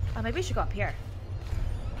 Oh, maybe we should go up here.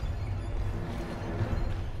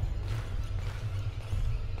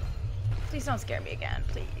 Please don't scare me again,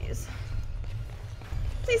 please.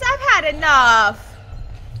 Please, I've had enough.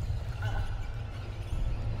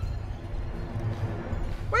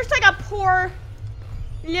 We're just like a poor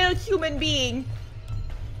little human being.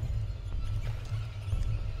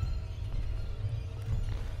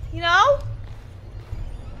 You know?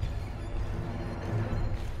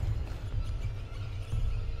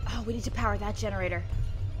 Oh, we need to power that generator.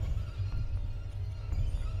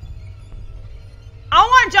 I don't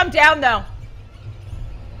want to jump down, though.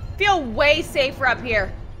 Feel way safer up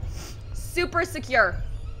here. Super secure.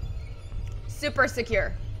 Super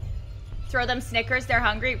secure. Throw them Snickers, they're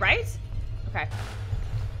hungry, right? Okay.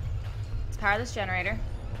 Let's power this generator.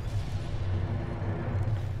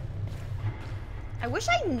 I wish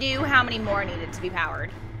I knew how many more needed to be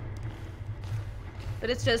powered. But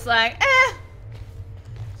it's just like,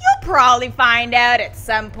 you'll probably find out at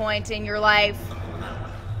some point in your life.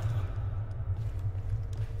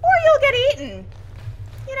 Or you'll get eaten.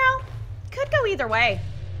 You know, could go either way.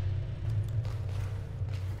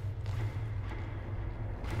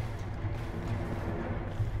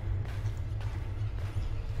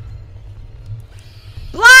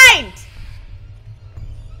 Blind!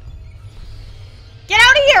 Get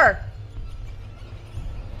out of here!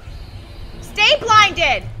 Stay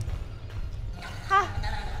blinded! Huh.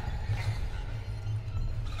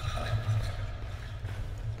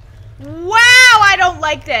 Wow, I don't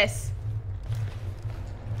like this.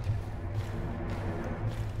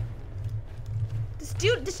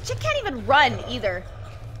 This chick can't even run either.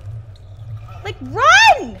 Like,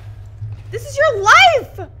 run! This is your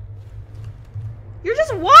life! You're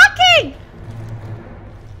just walking!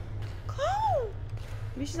 Go!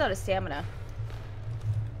 Maybe she's out of stamina.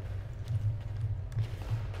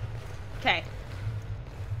 Okay.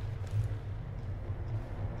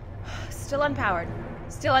 Still unpowered.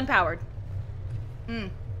 Still unpowered.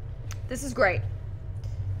 This is great.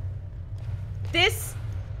 This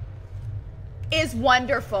is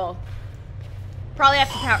wonderful. Probably have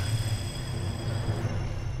to power.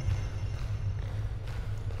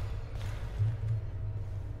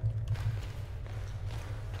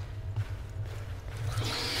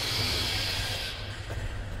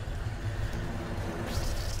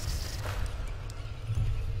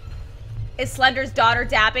 Is Slender's daughter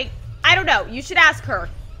dabbing? I don't know. You should ask her.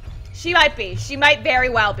 She might be. She might very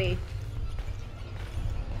well be.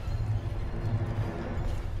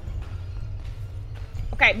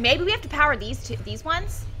 Okay, maybe we have to power these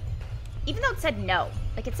ones. Even though it said no.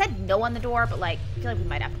 Like, it said no on the door, but, like, I feel like we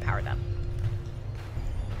might have to power them.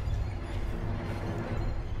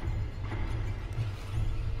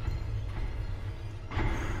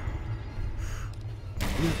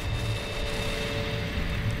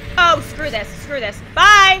 Oh, screw this. Screw this.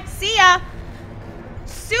 Bye! See ya!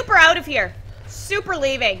 Super out of here. Super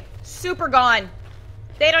leaving. Super gone.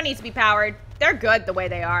 They don't need to be powered. They're good the way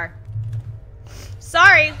they are.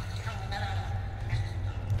 Sorry.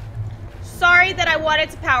 Sorry that I wanted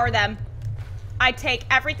to power them. I take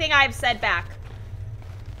everything I've said back.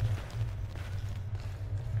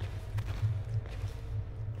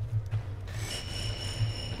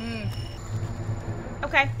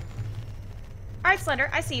 Okay. Alright, Slender,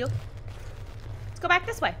 I see you. Let's go back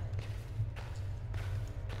this way.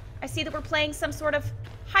 I see that we're playing some sort of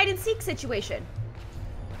hide-and-seek situation.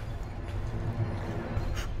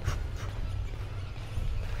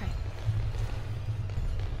 Okay.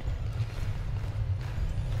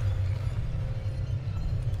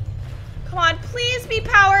 Come on, please be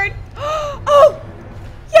powered. Oh!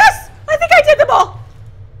 Yes! I think I did them all!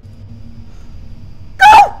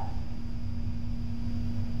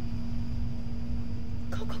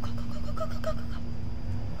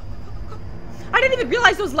 I didn't even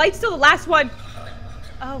realize those lights till the last one.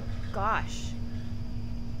 Oh, gosh.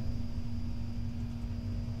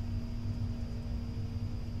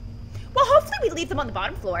 Well, hopefully we leave them on the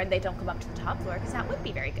bottom floor and they don't come up to the top floor, because that wouldn't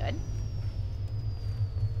be very good.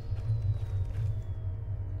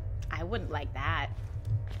 I wouldn't like that.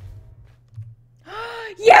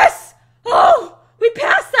 Yes! Oh! We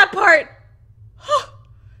passed that part! Oh,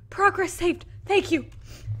 progress saved. Thank you.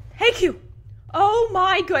 Thank you. Oh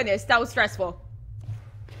my goodness, that was stressful.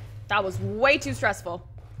 That was way too stressful.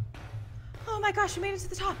 Oh my gosh, we made it to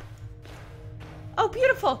the top. Oh,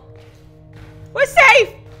 beautiful. We're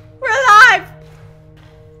safe. We're alive.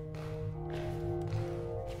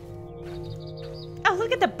 Oh,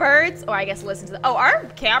 look at the birds. Oh, I guess listen to the... Oh, our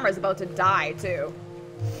camera's about to die, too.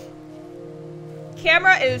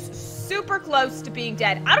 Camera is super close to being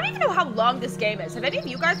dead. I don't even know how long this game is. Have any of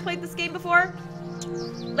you guys played this game before?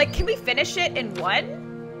 Like, can we finish it in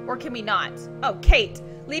one? Or can we not? Oh, Kate.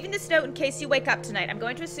 Leaving this note in case you wake up tonight. I'm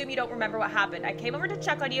going to assume you don't remember what happened. I came over to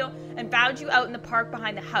check on you and found you out in the park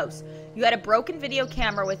behind the house. You had a broken video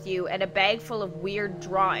camera with you and a bag full of weird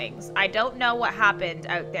drawings. I don't know what happened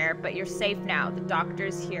out there, but you're safe now. The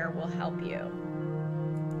doctors here will help you.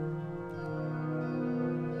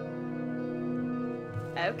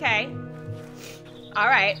 Okay.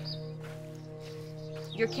 Alright.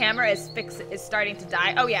 Your camera is starting to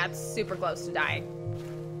die. Oh yeah, it's super close to dying.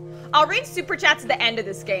 I'll read super chats at the end of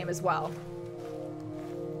this game as well.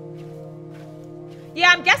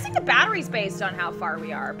 Yeah, I'm guessing the battery's based on how far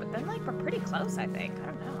we are, but then like we're pretty close, I think. I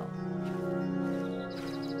don't know.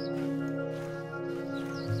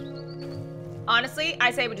 Honestly,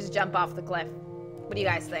 I say we just jump off the cliff. What do you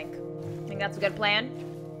guys think? Think that's a good plan?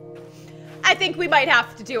 I think we might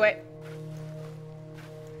have to do it.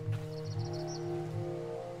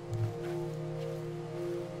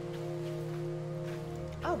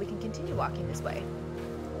 Oh, we can continue walking this way.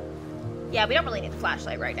 Yeah, we don't really need the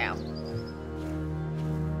flashlight right now.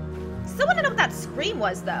 Still want to know what that scream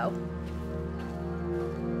was, though.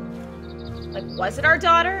 Like, was it our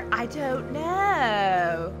daughter? I don't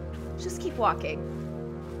know. Just keep walking.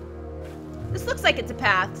 This looks like it's a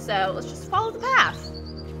path, so let's just follow the path.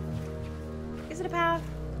 Is it a path?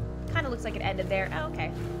 Kind of looks like it ended there. Oh,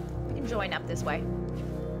 okay. We can join up this way.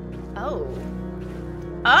 Oh.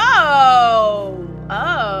 Oh!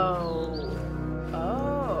 Oh.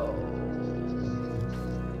 Oh.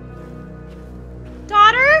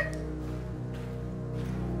 Daughter?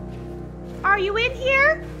 Are you in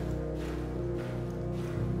here?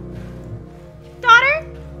 Daughter?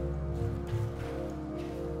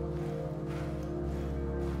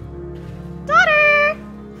 Daughter?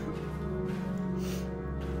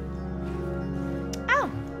 Oh.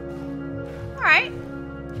 Alright.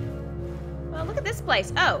 Well, look at this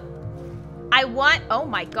place. Oh. Oh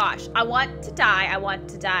my gosh. I want to die. I want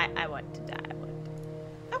to die. I want to die.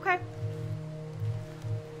 Okay.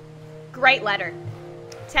 Great letter.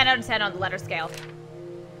 10 out of 10 on the letter scale.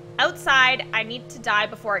 Outside, I need to die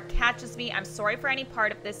before it catches me. I'm sorry for any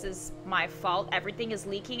part of this is my fault. Everything is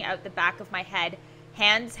leaking out the back of my head.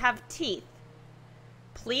 Hands have teeth.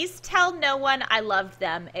 Please tell no one I loved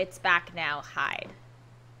them. It's back now. Hide.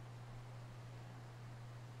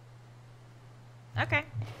 Okay.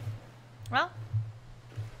 Well.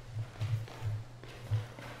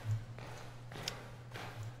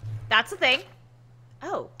 That's the thing.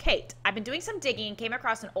 Oh, Kate. I've been doing some digging and came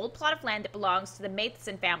across an old plot of land that belongs to the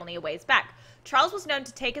Matheson family a ways back. Charles was known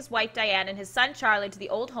to take his wife Diane and his son Charlie to the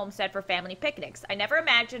old homestead for family picnics. I never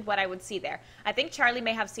imagined what I would see there. I think Charlie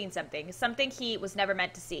may have seen something he was never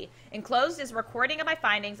meant to see. Enclosed is a recording of my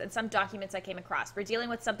findings and some documents I came across. We're dealing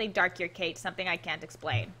with something dark here, Kate, something I can't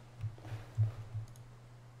explain.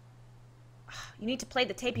 You need to play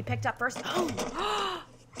the tape you picked up first. Oh!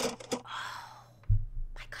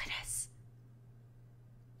 My goodness.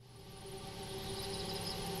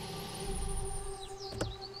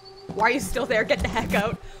 Why are you still there? Get the heck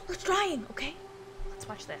out. We're trying, okay? Let's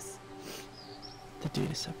watch this. The date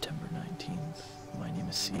is September 19th. My name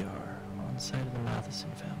is CR, on site of the Matheson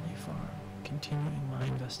family farm, continuing my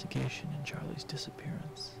investigation in Charlie's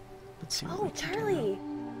disappearance. Let's see what we can do. Charlie.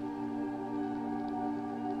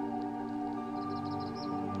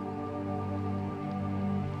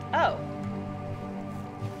 Oh.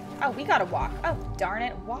 Oh, we gotta walk. Oh, darn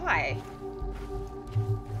it. Why?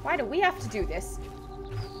 Why do we have to do this?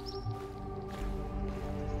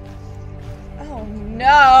 Oh,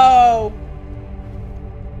 no.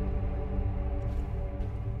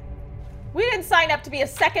 We didn't sign up to be a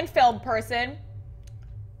second film person.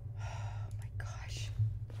 Oh, my gosh.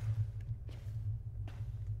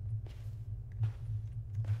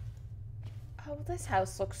 Oh, this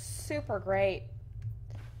house looks super great.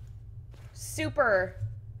 Super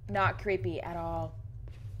not creepy at all.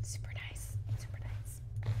 Super nice. Super nice.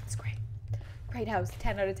 It's great. Great house.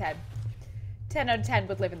 10 out of 10. 10 out of 10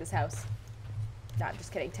 would live in this house. No, I'm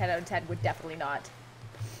just kidding. 10 out of 10 would definitely not.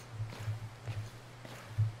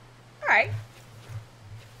 Alright.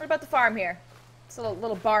 What about the farm here? It's a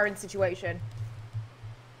little barn situation.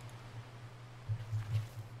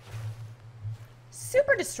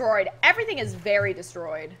 Super destroyed. Everything is very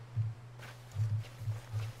destroyed.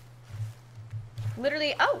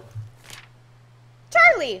 Literally, oh!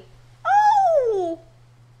 Charlie! Oh!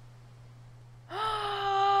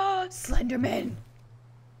 Slenderman!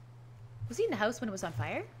 Was he in the house when it was on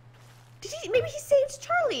fire? Maybe he saved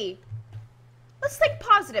Charlie! Let's think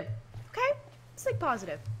positive, okay? Let's think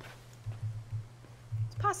positive.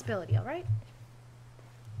 Let's Possibility, alright?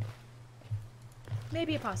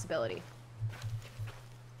 Maybe a possibility.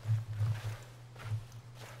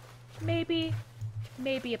 Maybe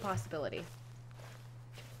a possibility.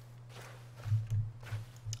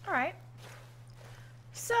 Alright.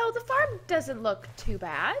 So the farm doesn't look too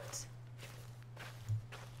bad.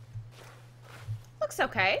 Looks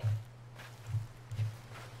okay.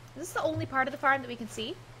 Is this the only part of the farm that we can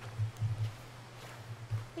see?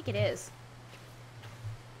 I think it is.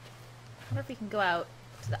 I wonder if we can go out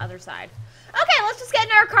to the other side. Okay, let's just get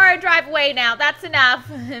in our car and drive away now. That's enough.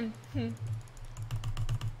 Oh,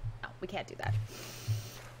 we can't do that.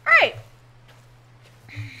 Alright.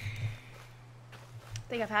 I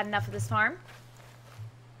think I've had enough of this farm.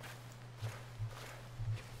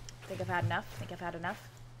 I think I've had enough. I think I've had enough.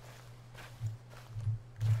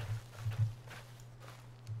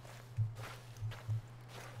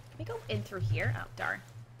 Can we go in through here? Oh, darn.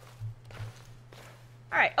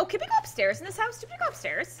 Alright. Oh, can we go upstairs in this house? Did we go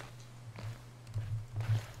upstairs?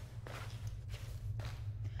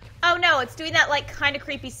 Oh no, it's doing that like kind of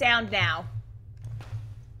creepy sound now.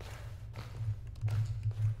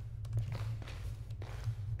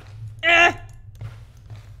 Ugh.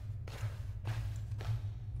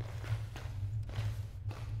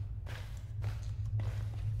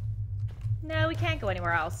 No, we can't go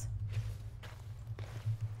anywhere else.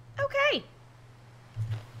 Okay.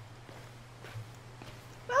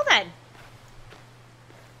 Well then.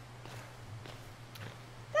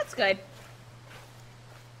 That's good.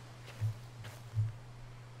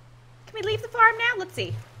 Can we leave the farm now? Let's see.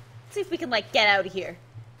 Let's see if we can, like, get out of here.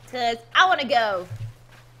 Because I want to go.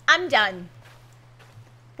 I'm done.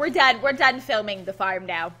 We're done. We're done filming the farm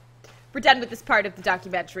now. We're done with this part of the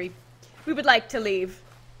documentary. We would like to leave.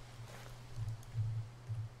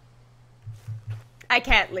 I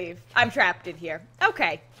can't leave. I'm trapped in here.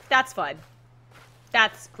 Okay. That's fun.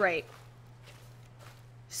 That's great.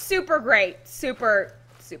 Super great. Super,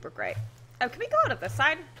 super great. Oh, can we go out of this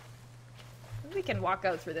side? Maybe we can walk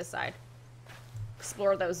out through this side.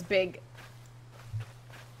 Explore those big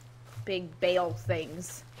bale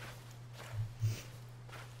things.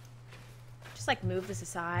 Just like move this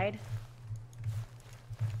aside.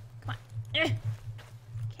 Come on.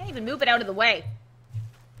 Can't even move it out of the way.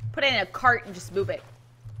 Put it in a cart and just move it.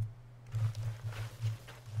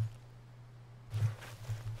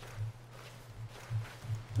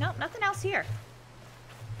 Nope, nothing else here.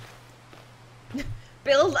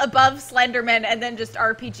 Build above Slenderman and then just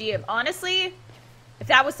RPG him. Honestly, if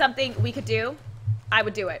that was something we could do, I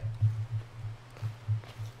would do it.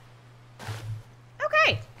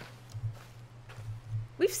 Okay.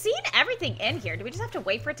 We've seen everything in here. Do we just have to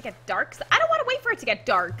wait for it to get dark? 'Cause I don't want to wait for it to get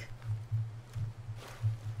dark.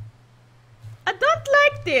 I don't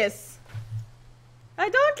like this. I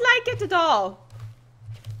don't like it at all.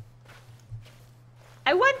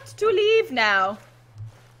 I want to leave now.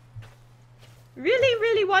 Really,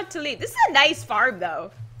 really want to leave. This is a nice farm,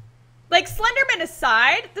 though. Like, Slenderman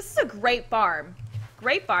aside, this is a great farm.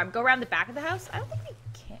 Great farm. Go around the back of the house. I don't think we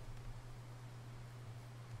can.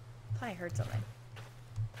 I thought I heard something.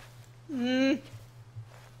 Maybe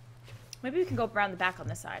we can go around the back on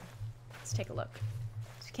this side. Let's take a look.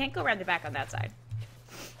 So we can't go around the back on that side.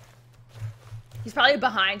 He's probably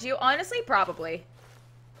behind you. Honestly, probably.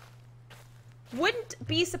 Wouldn't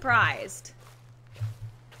be surprised.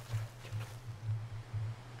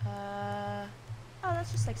 Oh,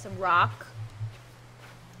 that's just like some rock.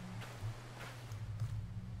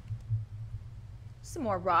 Some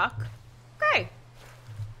more rock. Okay.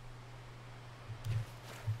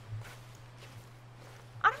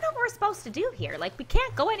 I don't know what we're supposed to do here. Like, we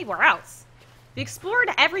can't go anywhere else. We explored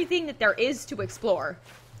everything that there is to explore.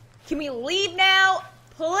 Can we leave now?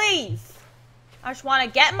 Please. I just want to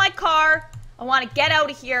get in my car. I want to get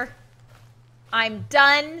out of here. I'm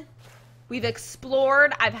done. We've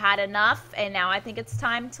explored. I've had enough. And now I think it's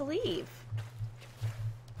time to leave.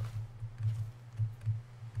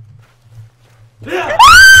 Oh my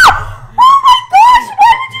gosh!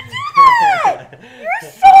 Why would you do that? You're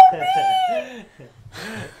so mean.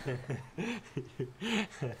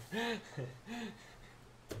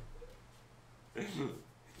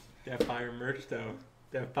 That fire merch though.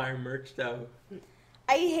 That fire merch though.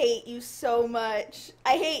 I hate you so much.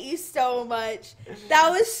 I hate you so much. That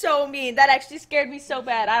was so mean. That actually scared me so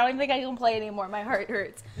bad. I don't even think I can play anymore. My heart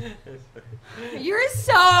hurts. You're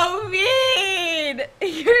so mean.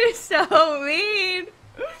 You're so mean.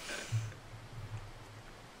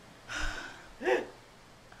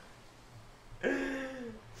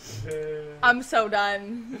 I'm so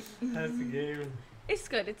done. That's the game. It's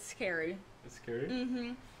good. It's scary. It's scary? Mm-hmm.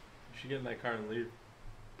 You should get in that car and leave.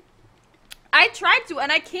 I tried to,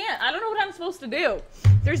 and I can't. I don't know what I'm supposed to do.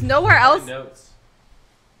 There's nowhere else. Notes.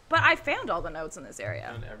 But I found all the notes in this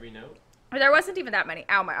area. On every note. There wasn't even that many.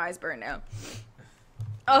 Ow, my eyes burn now.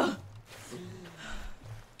 Oh.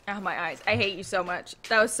 Ow, my eyes. I hate you so much.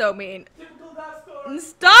 That was so mean.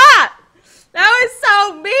 Stop! That was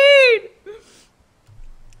so mean!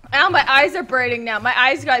 Ow, my eyes are burning now. My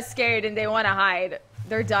eyes got scared and they want to hide.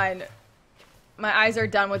 They're done. My eyes are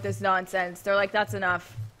done with this nonsense. They're like, that's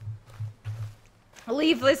enough.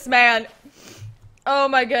 Leave this man. Oh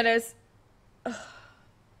my goodness. Ugh.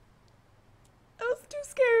 That was too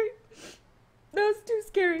scary. That was too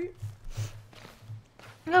scary.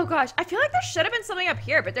 Oh gosh, I feel like there should have been something up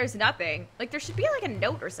here, but there's nothing. Like there should be like a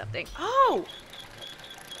note or something. Oh!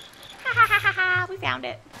 Ha ha ha ha ha, we found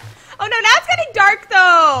it. Oh no, now it's getting dark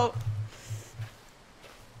though!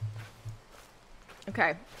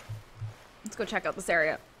 Okay. Let's go check out this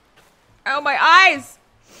area. Oh, my eyes!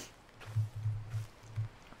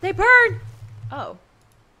 They burn! Oh.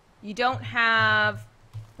 You don't have...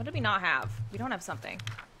 What did we not have? We don't have something.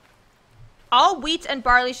 All wheat and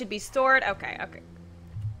barley should be stored. Okay, okay.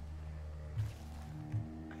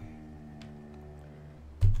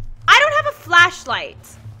 I don't have a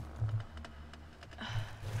flashlight.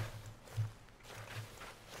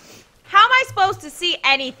 How am I supposed to see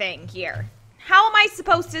anything here? How am I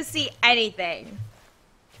supposed to see anything?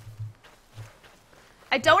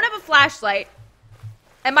 I don't have a flashlight.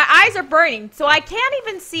 And my eyes are burning, so I can't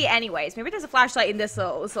even see anyways. Maybe there's a flashlight in this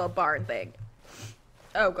little barn thing.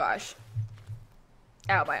 Oh, gosh.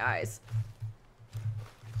 Ow, my eyes.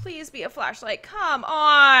 Please be a flashlight. Come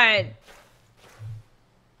on.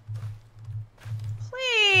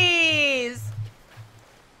 Please.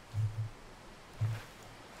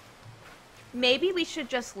 Maybe we should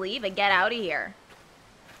just leave and get out of here.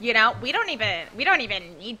 You know, we don't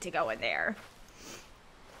even need to go in there.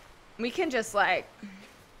 We can just, like,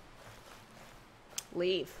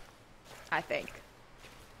 leave, I think.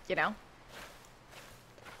 You know?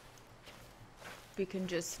 We can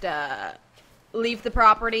just, leave the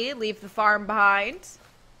property, leave the farm behind.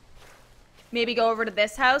 Maybe go over to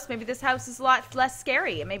this house. Maybe this house is a lot less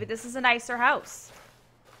scary, and maybe this is a nicer house.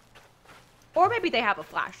 Or maybe they have a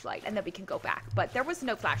flashlight, and then we can go back. But there was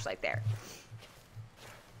no flashlight there.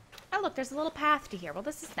 Oh, look, there's a little path to here. Well,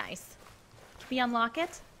 this is nice. Can we unlock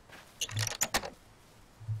it?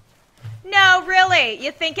 No, really?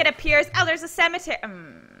 You think it appears... Oh, there's a cemetery.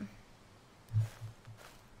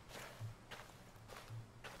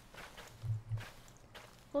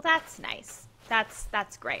 Well, that's nice.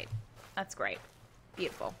 That's great. That's great.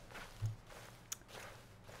 Beautiful.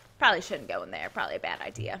 Probably shouldn't go in there. Probably a bad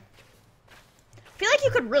idea. I feel like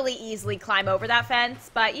you could really easily climb over that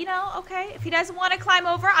fence, but, you know, okay. If he doesn't want to climb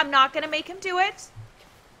over, I'm not going to make him do it.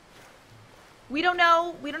 We don't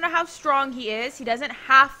know how strong he is. He doesn't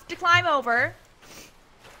have to climb over.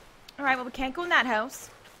 All right, well, we can't go in that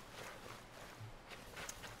house.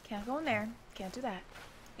 Can't go in there. Can't do that.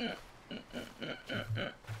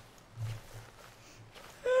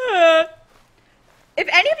 If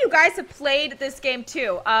any of you guys have played this game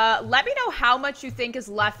too, let me know how much you think is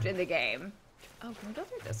left in the game. Oh, can we go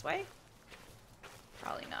through this way?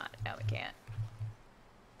 Probably not. No, we can't.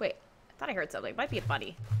 Wait, I thought I heard something. It might be a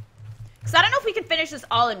bunny. Because I don't know if we can finish this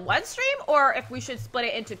all in one stream or if we should split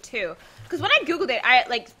it into two. Because when I Googled it, I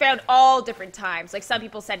like found all different times. Like some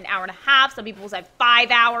people said an hour and a half. Some people said 5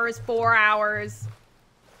 hours, 4 hours.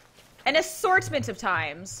 An assortment of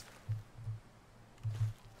times.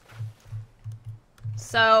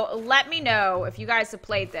 So let me know if you guys have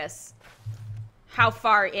played this. How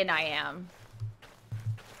far in I am.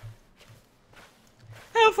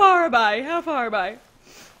 How far am I? How far am I?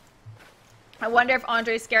 I wonder if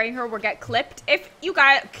Andre's scaring her will get clipped. If you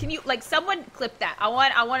guys, can you, like, someone clip that? I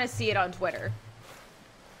want to see it on Twitter.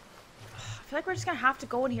 I feel like we're just going to have to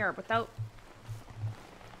go in here without...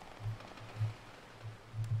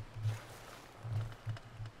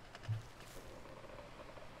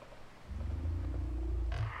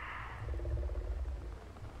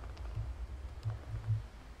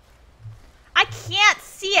 I can't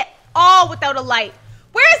see it all without a light.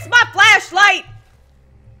 Where's my flashlight?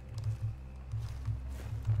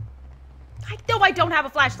 I know I don't have a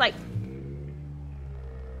flashlight.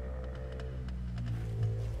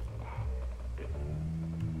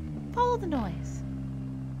 Follow the noise.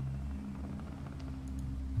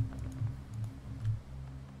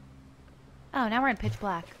 Oh, now we're in pitch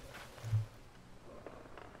black.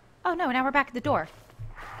 Oh no, now we're back at the door.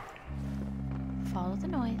 Follow the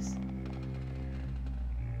noise.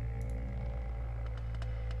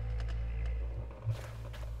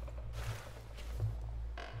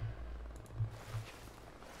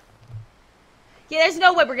 Yeah, there's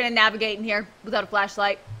no way we're gonna navigate in here without a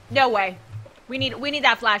flashlight. No way. We need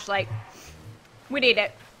that flashlight. We need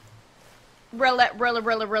it.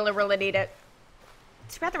 Really need it.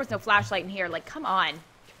 Too bad there was no flashlight in here. Like, come on.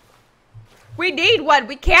 We need one.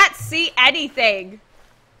 We can't see anything.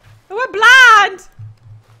 We're blind.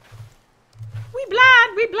 We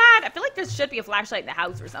blind. We blind. I feel like there should be a flashlight in the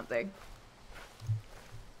house or something.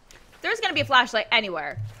 If there's gonna be a flashlight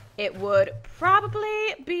anywhere, it would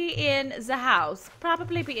probably be in the house.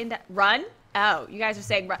 Probably be in that. Run? Oh, you guys are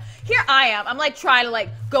saying run. Here I am. I'm like trying to like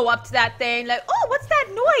go up to that thing. Like, oh, what's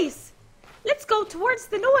that noise? Let's go towards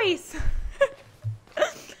the noise.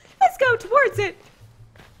 Let's go towards it.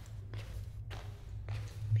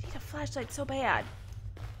 We need a flashlight so bad.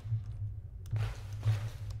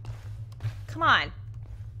 Come on.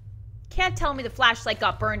 Can't tell me the flashlight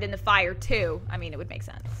got burned in the fire too. I mean, it would make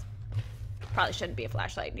sense. Probably shouldn't be a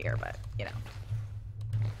flashlight in here, but, you know.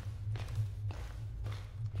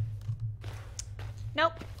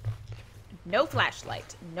 Nope. No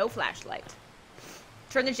flashlight. No flashlight.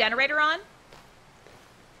 Turn the generator on?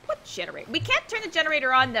 What generator? We can't turn the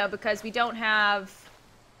generator on, though, because we don't have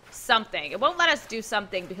something. It won't let us do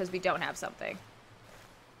something because we don't have something.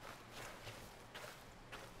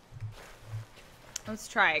 Let's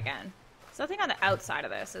try again. There's nothing on the outside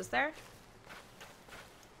of this, is there?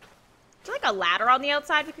 Is there like a ladder on the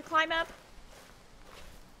outside we could climb up?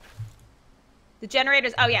 The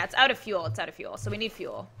generator's... Oh, yeah, it's out of fuel. It's out of fuel, so we need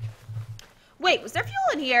fuel. Wait, was there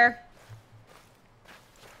fuel in here?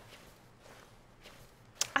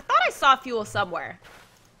 I thought I saw fuel somewhere.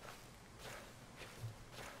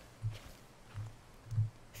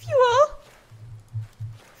 Fuel?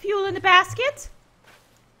 Fuel in the basket?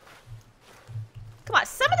 Come on,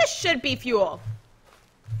 some of this should be fuel.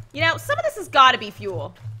 You know, some of this has got to be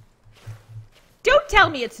fuel. Don't tell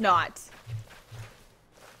me it's not.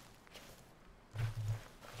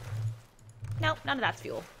 Nope, none of that's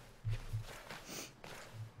fuel.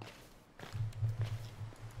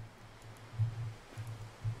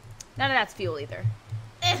 None of that's fuel either.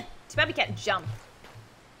 Too bad we can't jump.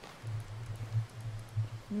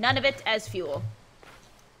 None of it as fuel.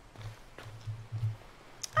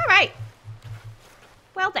 Alright.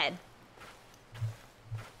 Well then.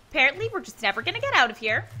 Apparently we're just never gonna get out of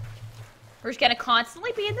here. We're just gonna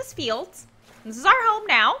constantly be in this field. This is our home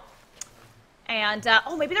now. And,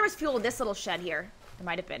 oh, maybe there was fuel in this little shed here. There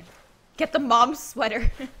might have been. Get the mom's sweater.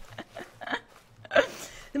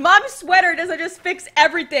 The mom's sweater doesn't just fix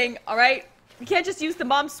everything, alright? You can't just use the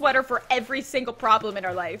mom's sweater for every single problem in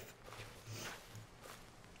our life.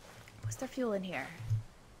 Was there fuel in here?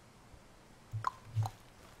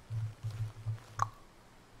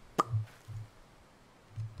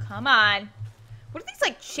 Come on. What are these,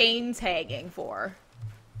 like, chains hanging for?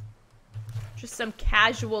 Just some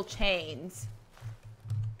casual chains.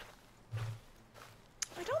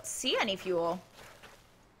 I don't see any fuel.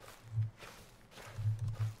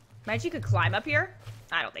 Imagine you could climb up here?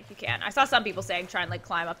 I don't think you can. I saw some people saying try and, like,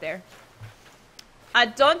 climb up there. I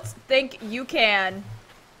don't think you can.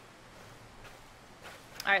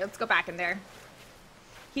 Alright, let's go back in there.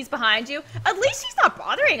 He's behind you. At least he's not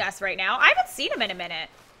bothering us right now. I haven't seen him in a minute.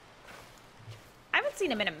 I haven't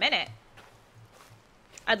seen him in a minute.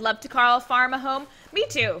 I'd love to call a farm a home. Me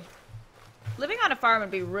too. Living on a farm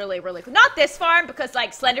would be really, really cool. Not this farm, because,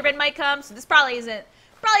 like, Slenderman might come, so this probably isn't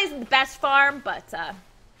the best farm, but,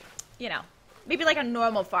 you know, maybe, like, a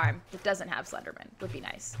normal farm that doesn't have Slenderman would be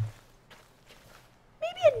nice.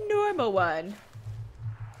 Maybe a normal one.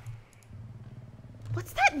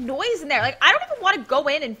 What's that noise in there? Like, I don't even want to go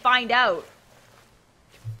in and find out.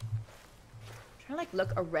 I'm trying to, like,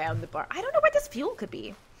 look around the bar. I don't know where this fuel could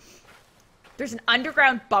be. There's an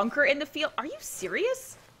underground bunker in the field. Are you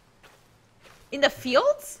serious? In the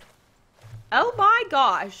fields? Oh my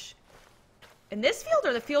gosh. In this field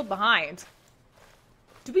or the field behind?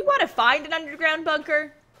 Do we want to find an underground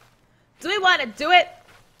bunker? Do we want to do it?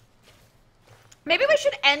 Maybe we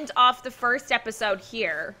should end off the first episode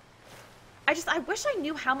here. I wish I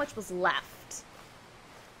knew how much was left.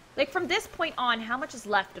 Like, from this point on, how much is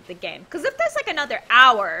left of the game? Because if there's, like, another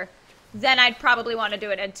hour, then I'd probably want to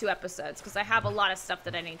do it in 2 episodes, because I have a lot of stuff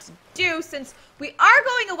that I need to do, since we are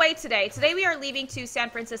going away today. Today we are leaving to San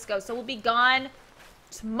Francisco, so we'll be gone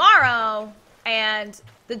tomorrow and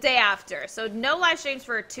the day after. So no live streams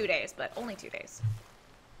for 2 days, but only 2 days.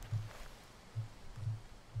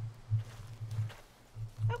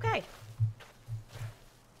 Okay.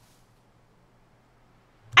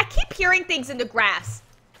 I keep hearing things in the grass,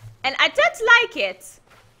 and I don't like it.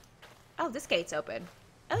 Oh, this gate's open.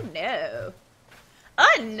 Oh no.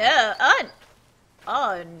 Oh no.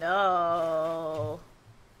 Oh no.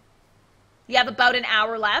 We have about an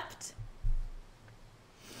hour left.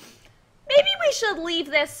 Maybe we should leave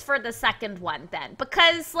this for the second one then.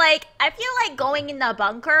 Because, like, I feel like going in the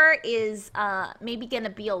bunker is maybe going to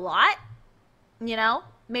be a lot. You know?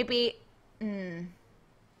 Maybe...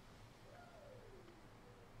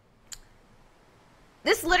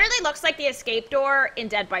 This literally looks like the escape door in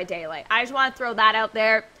Dead by Daylight. I just want to throw that out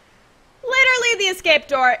there. Literally the escape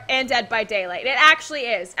door in Dead by Daylight. It actually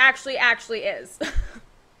is. Actually is.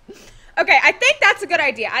 Okay, I think that's a good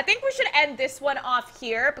idea. I think we should end this one off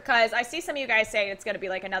here because I see some of you guys saying it's going to be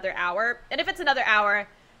like another hour. And if it's another hour,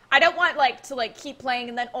 I don't want like to like keep playing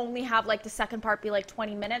and then only have like the second part be like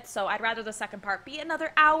 20 minutes. So I'd rather the second part be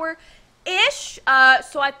another hour-ish.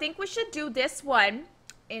 So I think we should do this one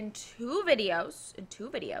in two videos.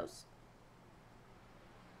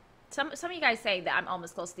 Some of you guys say that I'm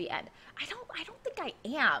almost close to the end. I don't think I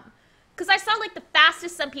am. Because I saw, like, the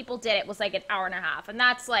fastest some people did it was, like, an hour and a half. And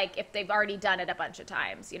that's, like, if they've already done it a bunch of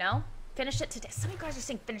times, you know? Finish it today. Some of you guys are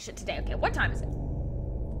saying finish it today. Okay, what time is it?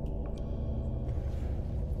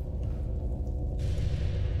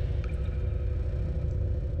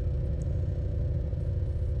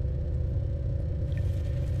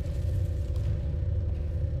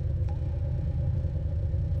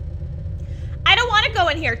 I don't want to go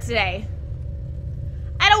in here today.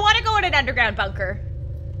 I don't want to go in an underground bunker.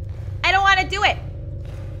 I don't want to do it.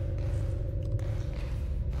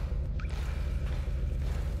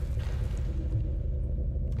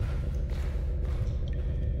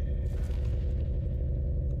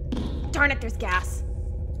 Darn it, there's gas.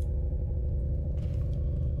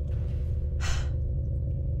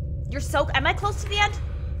 You're so... Am I close to the end?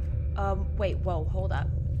 Wait, whoa, hold up.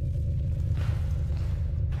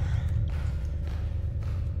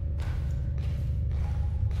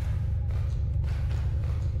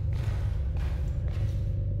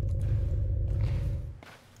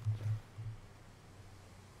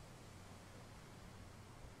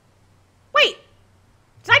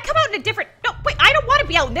 Did I come out in a different... No, wait, I don't want to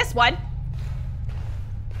be out in this one.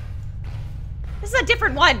 This is a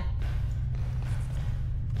different one.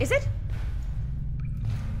 Is it?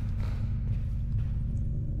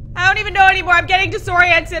 I don't even know anymore. I'm getting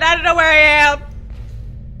disoriented. I don't know where I am.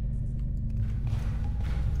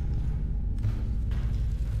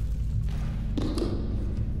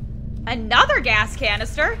 Another gas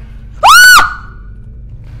canister? Ah!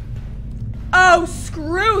 Oh,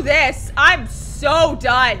 screw this. I'm so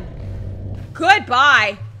done.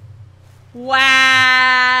 Goodbye. Wow.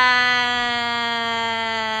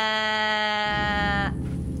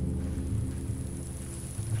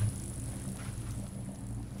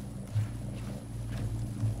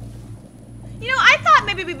 You know, I thought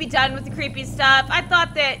maybe we'd be done with the creepy stuff. I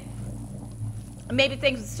thought that maybe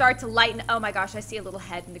things would start to lighten. Oh my gosh, I see a little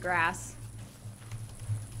head in the grass.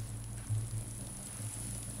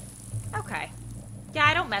 Okay. Yeah,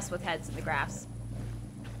 I don't mess with heads in the grass.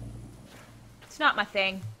 It's not my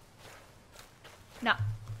thing. No.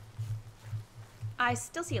 I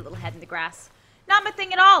still see a little head in the grass. Not my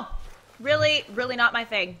thing at all. Really, really not my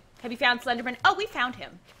thing. Have you found Slenderman? Oh, we found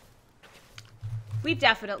him. We've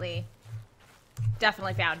definitely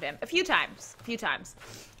found him. A few times.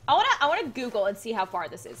 I wanna Google and see how far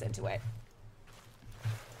this is into it.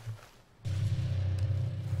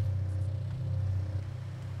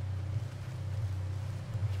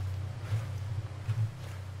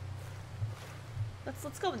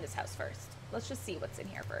 Let's go in this house first. Let's just see what's in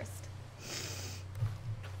here first.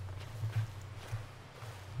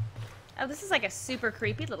 Oh, this is like a super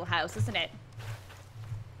creepy little house, isn't it?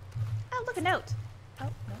 Oh, look, a note. Oh,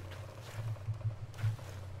 no.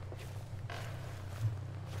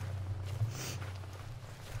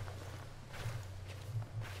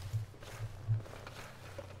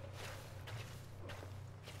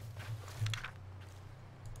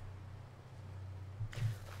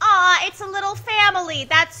 Aw, it's a little family.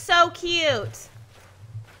 That's so cute.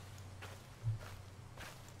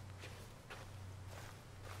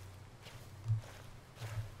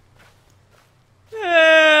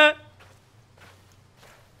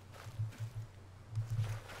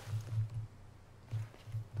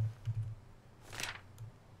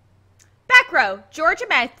 Back row, Georgia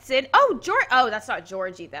Mason. Oh, that's not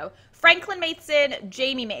Georgie though. Franklin Mason,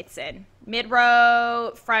 Jamie Mason. Mid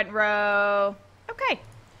row, front row. Okay.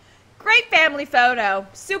 Great family photo.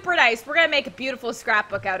 Super nice. We're going to make a beautiful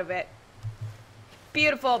scrapbook out of it.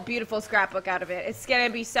 Beautiful, beautiful scrapbook out of it. It's going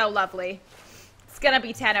to be so lovely. It's going to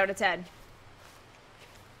be 10 out of 10.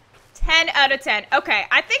 10 out of 10. Okay,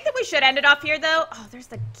 I think that we should end it off here, though. Oh, there's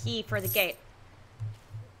the key for the gate.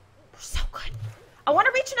 We're so good. I want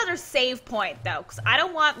to reach another save point, though, because I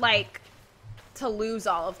don't want, like, to lose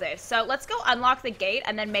all of this. So let's go unlock the gate,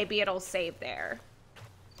 and then maybe it'll save there.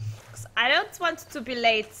 'Cause I don't want to be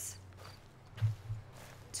late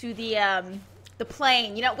to the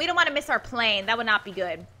plane. You know, we don't want to miss our plane. That would not be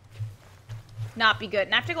good. Not be good.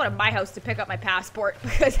 And I have to go to my house to pick up my passport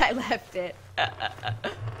because I left it.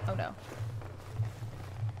 Oh no.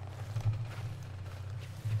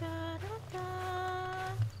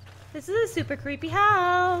 This is a super creepy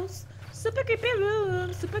house. Super creepy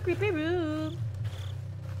room. Super creepy room.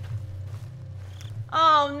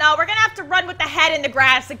 Oh no, we're gonna have to run with the head in the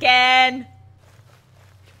grass again.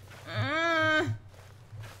 I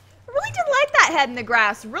really didn't like that head in the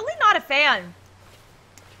grass. Really not a fan.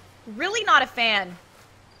 Really not a fan.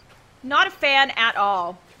 Not a fan at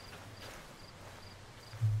all.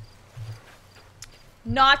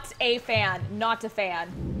 Not a fan. Not a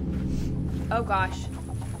fan. Oh gosh.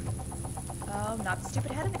 Oh, not the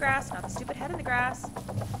stupid head in the grass. Not the stupid head in the grass.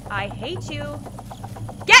 I hate you.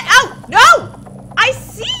 Get out! No! I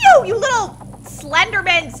see you, you little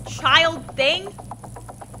Slenderman's child thing.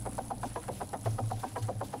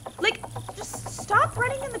 Like, just stop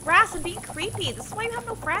running in the grass and being creepy. This is why you have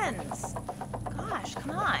no friends. Gosh,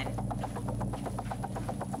 come on.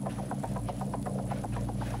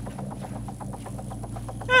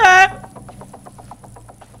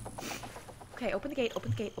 Okay, open the gate,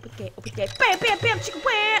 open the gate, open the gate, open the gate. Bam, bam, bam, chicken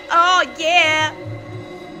wham! Oh, yeah!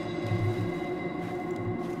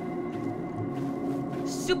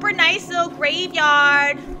 Super nice little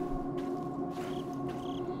graveyard.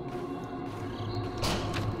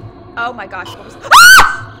 Oh my gosh, what was...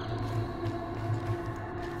 Ah!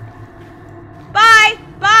 Bye!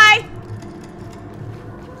 Bye!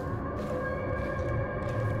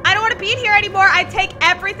 I don't want to be in here anymore. I take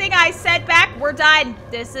everything I said back. We're done.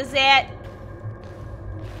 This is it.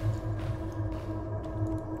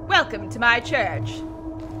 Welcome to my church.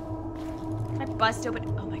 Can I bust open?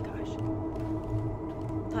 Oh my gosh.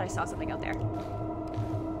 Thought I saw something out there. Can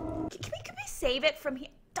we save it from here?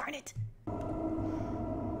 Darn it.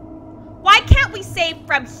 Why can't we save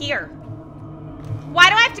from here? Why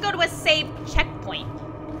do I have to go to a save checkpoint?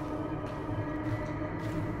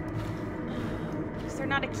 Is there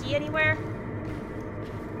not a key anywhere?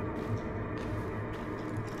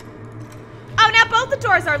 Oh, now both the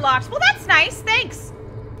doors are locked. Well, that's nice. Thanks.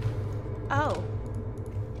 Oh.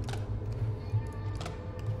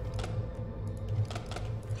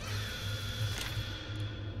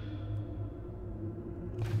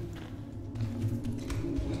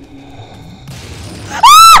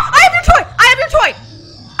 Ah! I have your toy! I have your toy!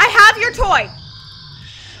 I have your toy!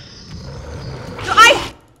 No,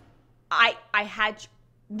 I had...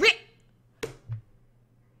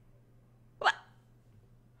 What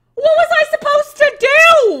was I supposed to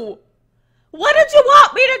do? What did you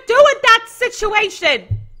want me to do in that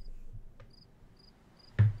situation?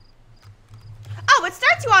 Oh, it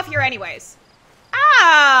starts you off here anyways.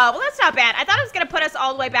 Oh, well that's not bad. I thought it was going to put us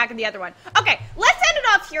all the way back in the other one. Okay, let's end it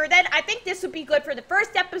off here then. I think this would be good for the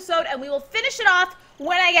first episode, and we will finish it off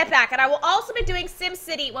when I get back. And I will also be doing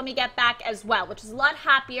SimCity when we get back as well, which is a lot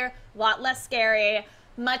happier, a lot less scary,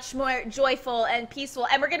 much more joyful and peaceful.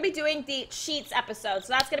 And we're going to be doing the cheats episode.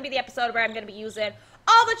 So that's going to be the episode where I'm going to be using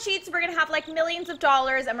all the cheats. We're going to have like millions of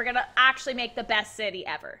dollars, and we're going to actually make the best city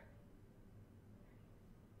ever.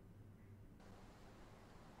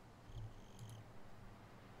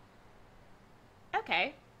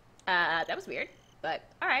 Okay. That was weird, but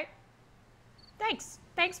all right. Thanks.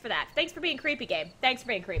 Thanks for that. Thanks for being creepy, game. Thanks for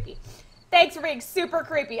being creepy. Thanks for being super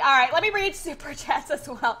creepy. All right, let me read super chats as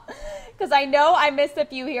well, because I know I missed a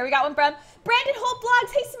few here. We got one from Brandon Holt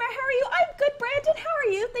Blogs. Hey, Samara, how are you? I'm good, Brandon. How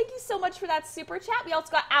are you? Thank you so much for that super chat. We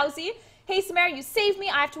also got Owzy. Hey, Samara, you saved me.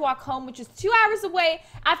 I have to walk home, which is 2 hours away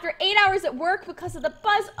after 8 hours at work because of the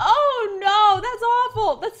buzz. Oh, no, that's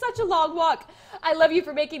awful. That's such a long walk. I love you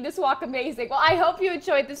for making this walk amazing. Well, I hope you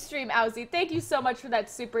enjoyed the stream, Owzy. Thank you so much for that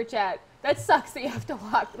super chat. That sucks that you have to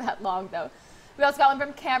walk that long, though. We also got one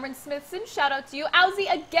from Cameron Smithson. Shout out to you.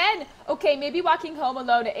 Owzy again. Okay, maybe walking home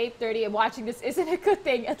alone at 8:30 and watching this isn't a good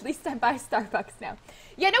thing. At least I'm by Starbucks now.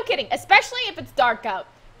 Yeah, no kidding. Especially if it's dark out.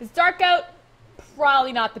 If it's dark out,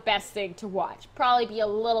 probably not the best thing to watch. Probably be a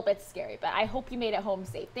little bit scary, but I hope you made it home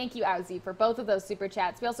safe. Thank you, Owzy, for both of those super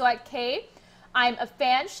chats. We also got Kay. I'm a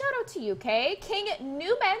fan. Shout out to you, Kay. King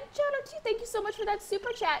Newman. Shout out to you. Thank you so much for that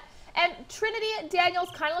super chat. And Trinity Daniels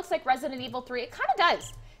kind of looks like Resident Evil 3. It kind of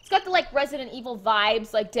does. It's got the like Resident Evil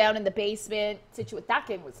vibes, like down in the basement. That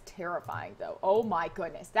game was terrifying, though. Oh my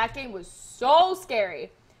goodness, that game was so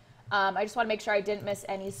scary. I just want to make sure I didn't miss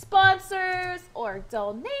any sponsors or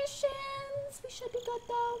donations. We should be good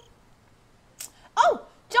though. Oh,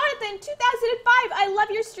 Jonathan Jonathan, 2005. I love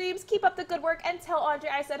your streams. Keep up the good work. And tell Andre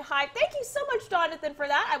I said hi. Thank you so much, Jonathan, for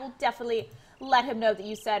that. I will definitely let him know that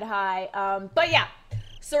you said hi. But yeah,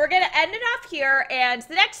 so we're going to end it off here. And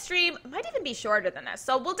the next stream might even be shorter than this.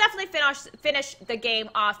 So we'll definitely finish the game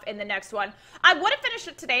off in the next one. I would have finished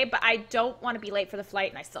it today, but I don't want to be late for the flight.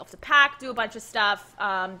 And I still have to pack, do a bunch of stuff,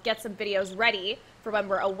 get some videos ready for when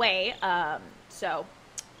we're away. So...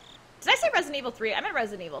 Did I say Resident Evil 3? I meant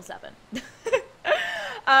Resident Evil 7.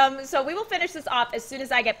 So we will finish this off as soon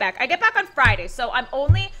as I get back. I get back on Friday, so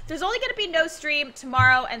there's only going to be no stream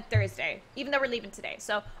tomorrow and Thursday, even though we're leaving today.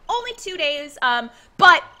 So only 2 days.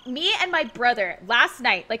 But me and my brother last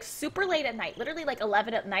night, like super late at night, literally like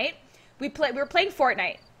 11 at night, we were playing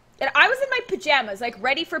Fortnite. And I was in my pajamas, like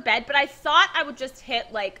ready for bed, but I thought I would just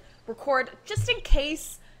hit like record just in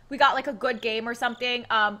case we got like a good game or something.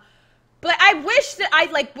 But I wish that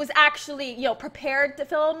I like was actually, you know, prepared to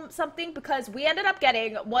film something, because we ended up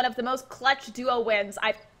getting one of the most clutch duo wins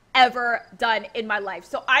I've ever done in my life.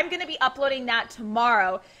 So I'm going to be uploading that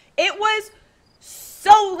tomorrow. It was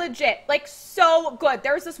so legit, like so good.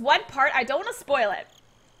 There was this one part, I don't want to spoil it,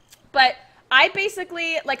 but I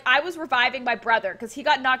basically, like, I was reviving my brother because he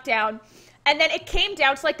got knocked down. And then it came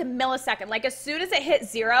down to like the millisecond. Like as soon as it hit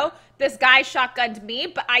 0, this guy shotgunned me,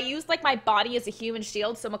 but I used like my body as a human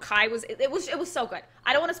shield. So Makai it was so good.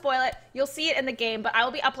 I don't want to spoil it. You'll see it in the game, but I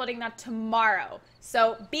will be uploading that tomorrow.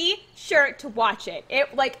 So be sure to watch it.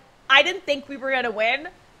 I didn't think we were going to win,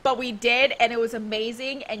 but we did. And it was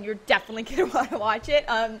amazing. And you're definitely going to want to watch it.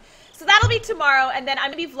 So that'll be tomorrow, and then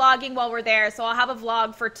I'm going to be vlogging while we're there, so I'll have a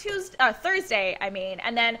vlog for Thursday,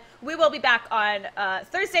 and then we will be back on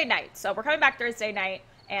Thursday night. So we're coming back Thursday night,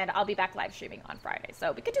 and I'll be back live streaming on Friday.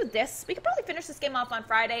 So we could do this. We could probably finish this game off on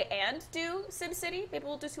Friday and do SimCity. Maybe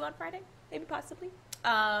we'll do 2 on Friday, maybe possibly.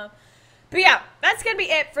 But yeah, that's going to be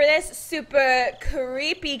it for this super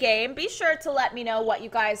creepy game. Be sure to let me know what you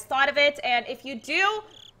guys thought of it, and if you do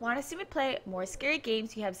want to see me play more scary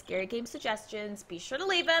games, you have scary game suggestions, be sure to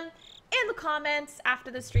leave them in the comments after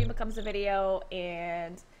the stream becomes a video.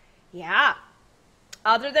 And yeah,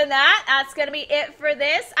 other than that, that's gonna be it for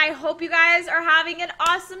this. I hope you guys are having an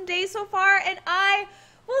awesome day so far, and I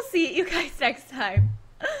will see you guys next time.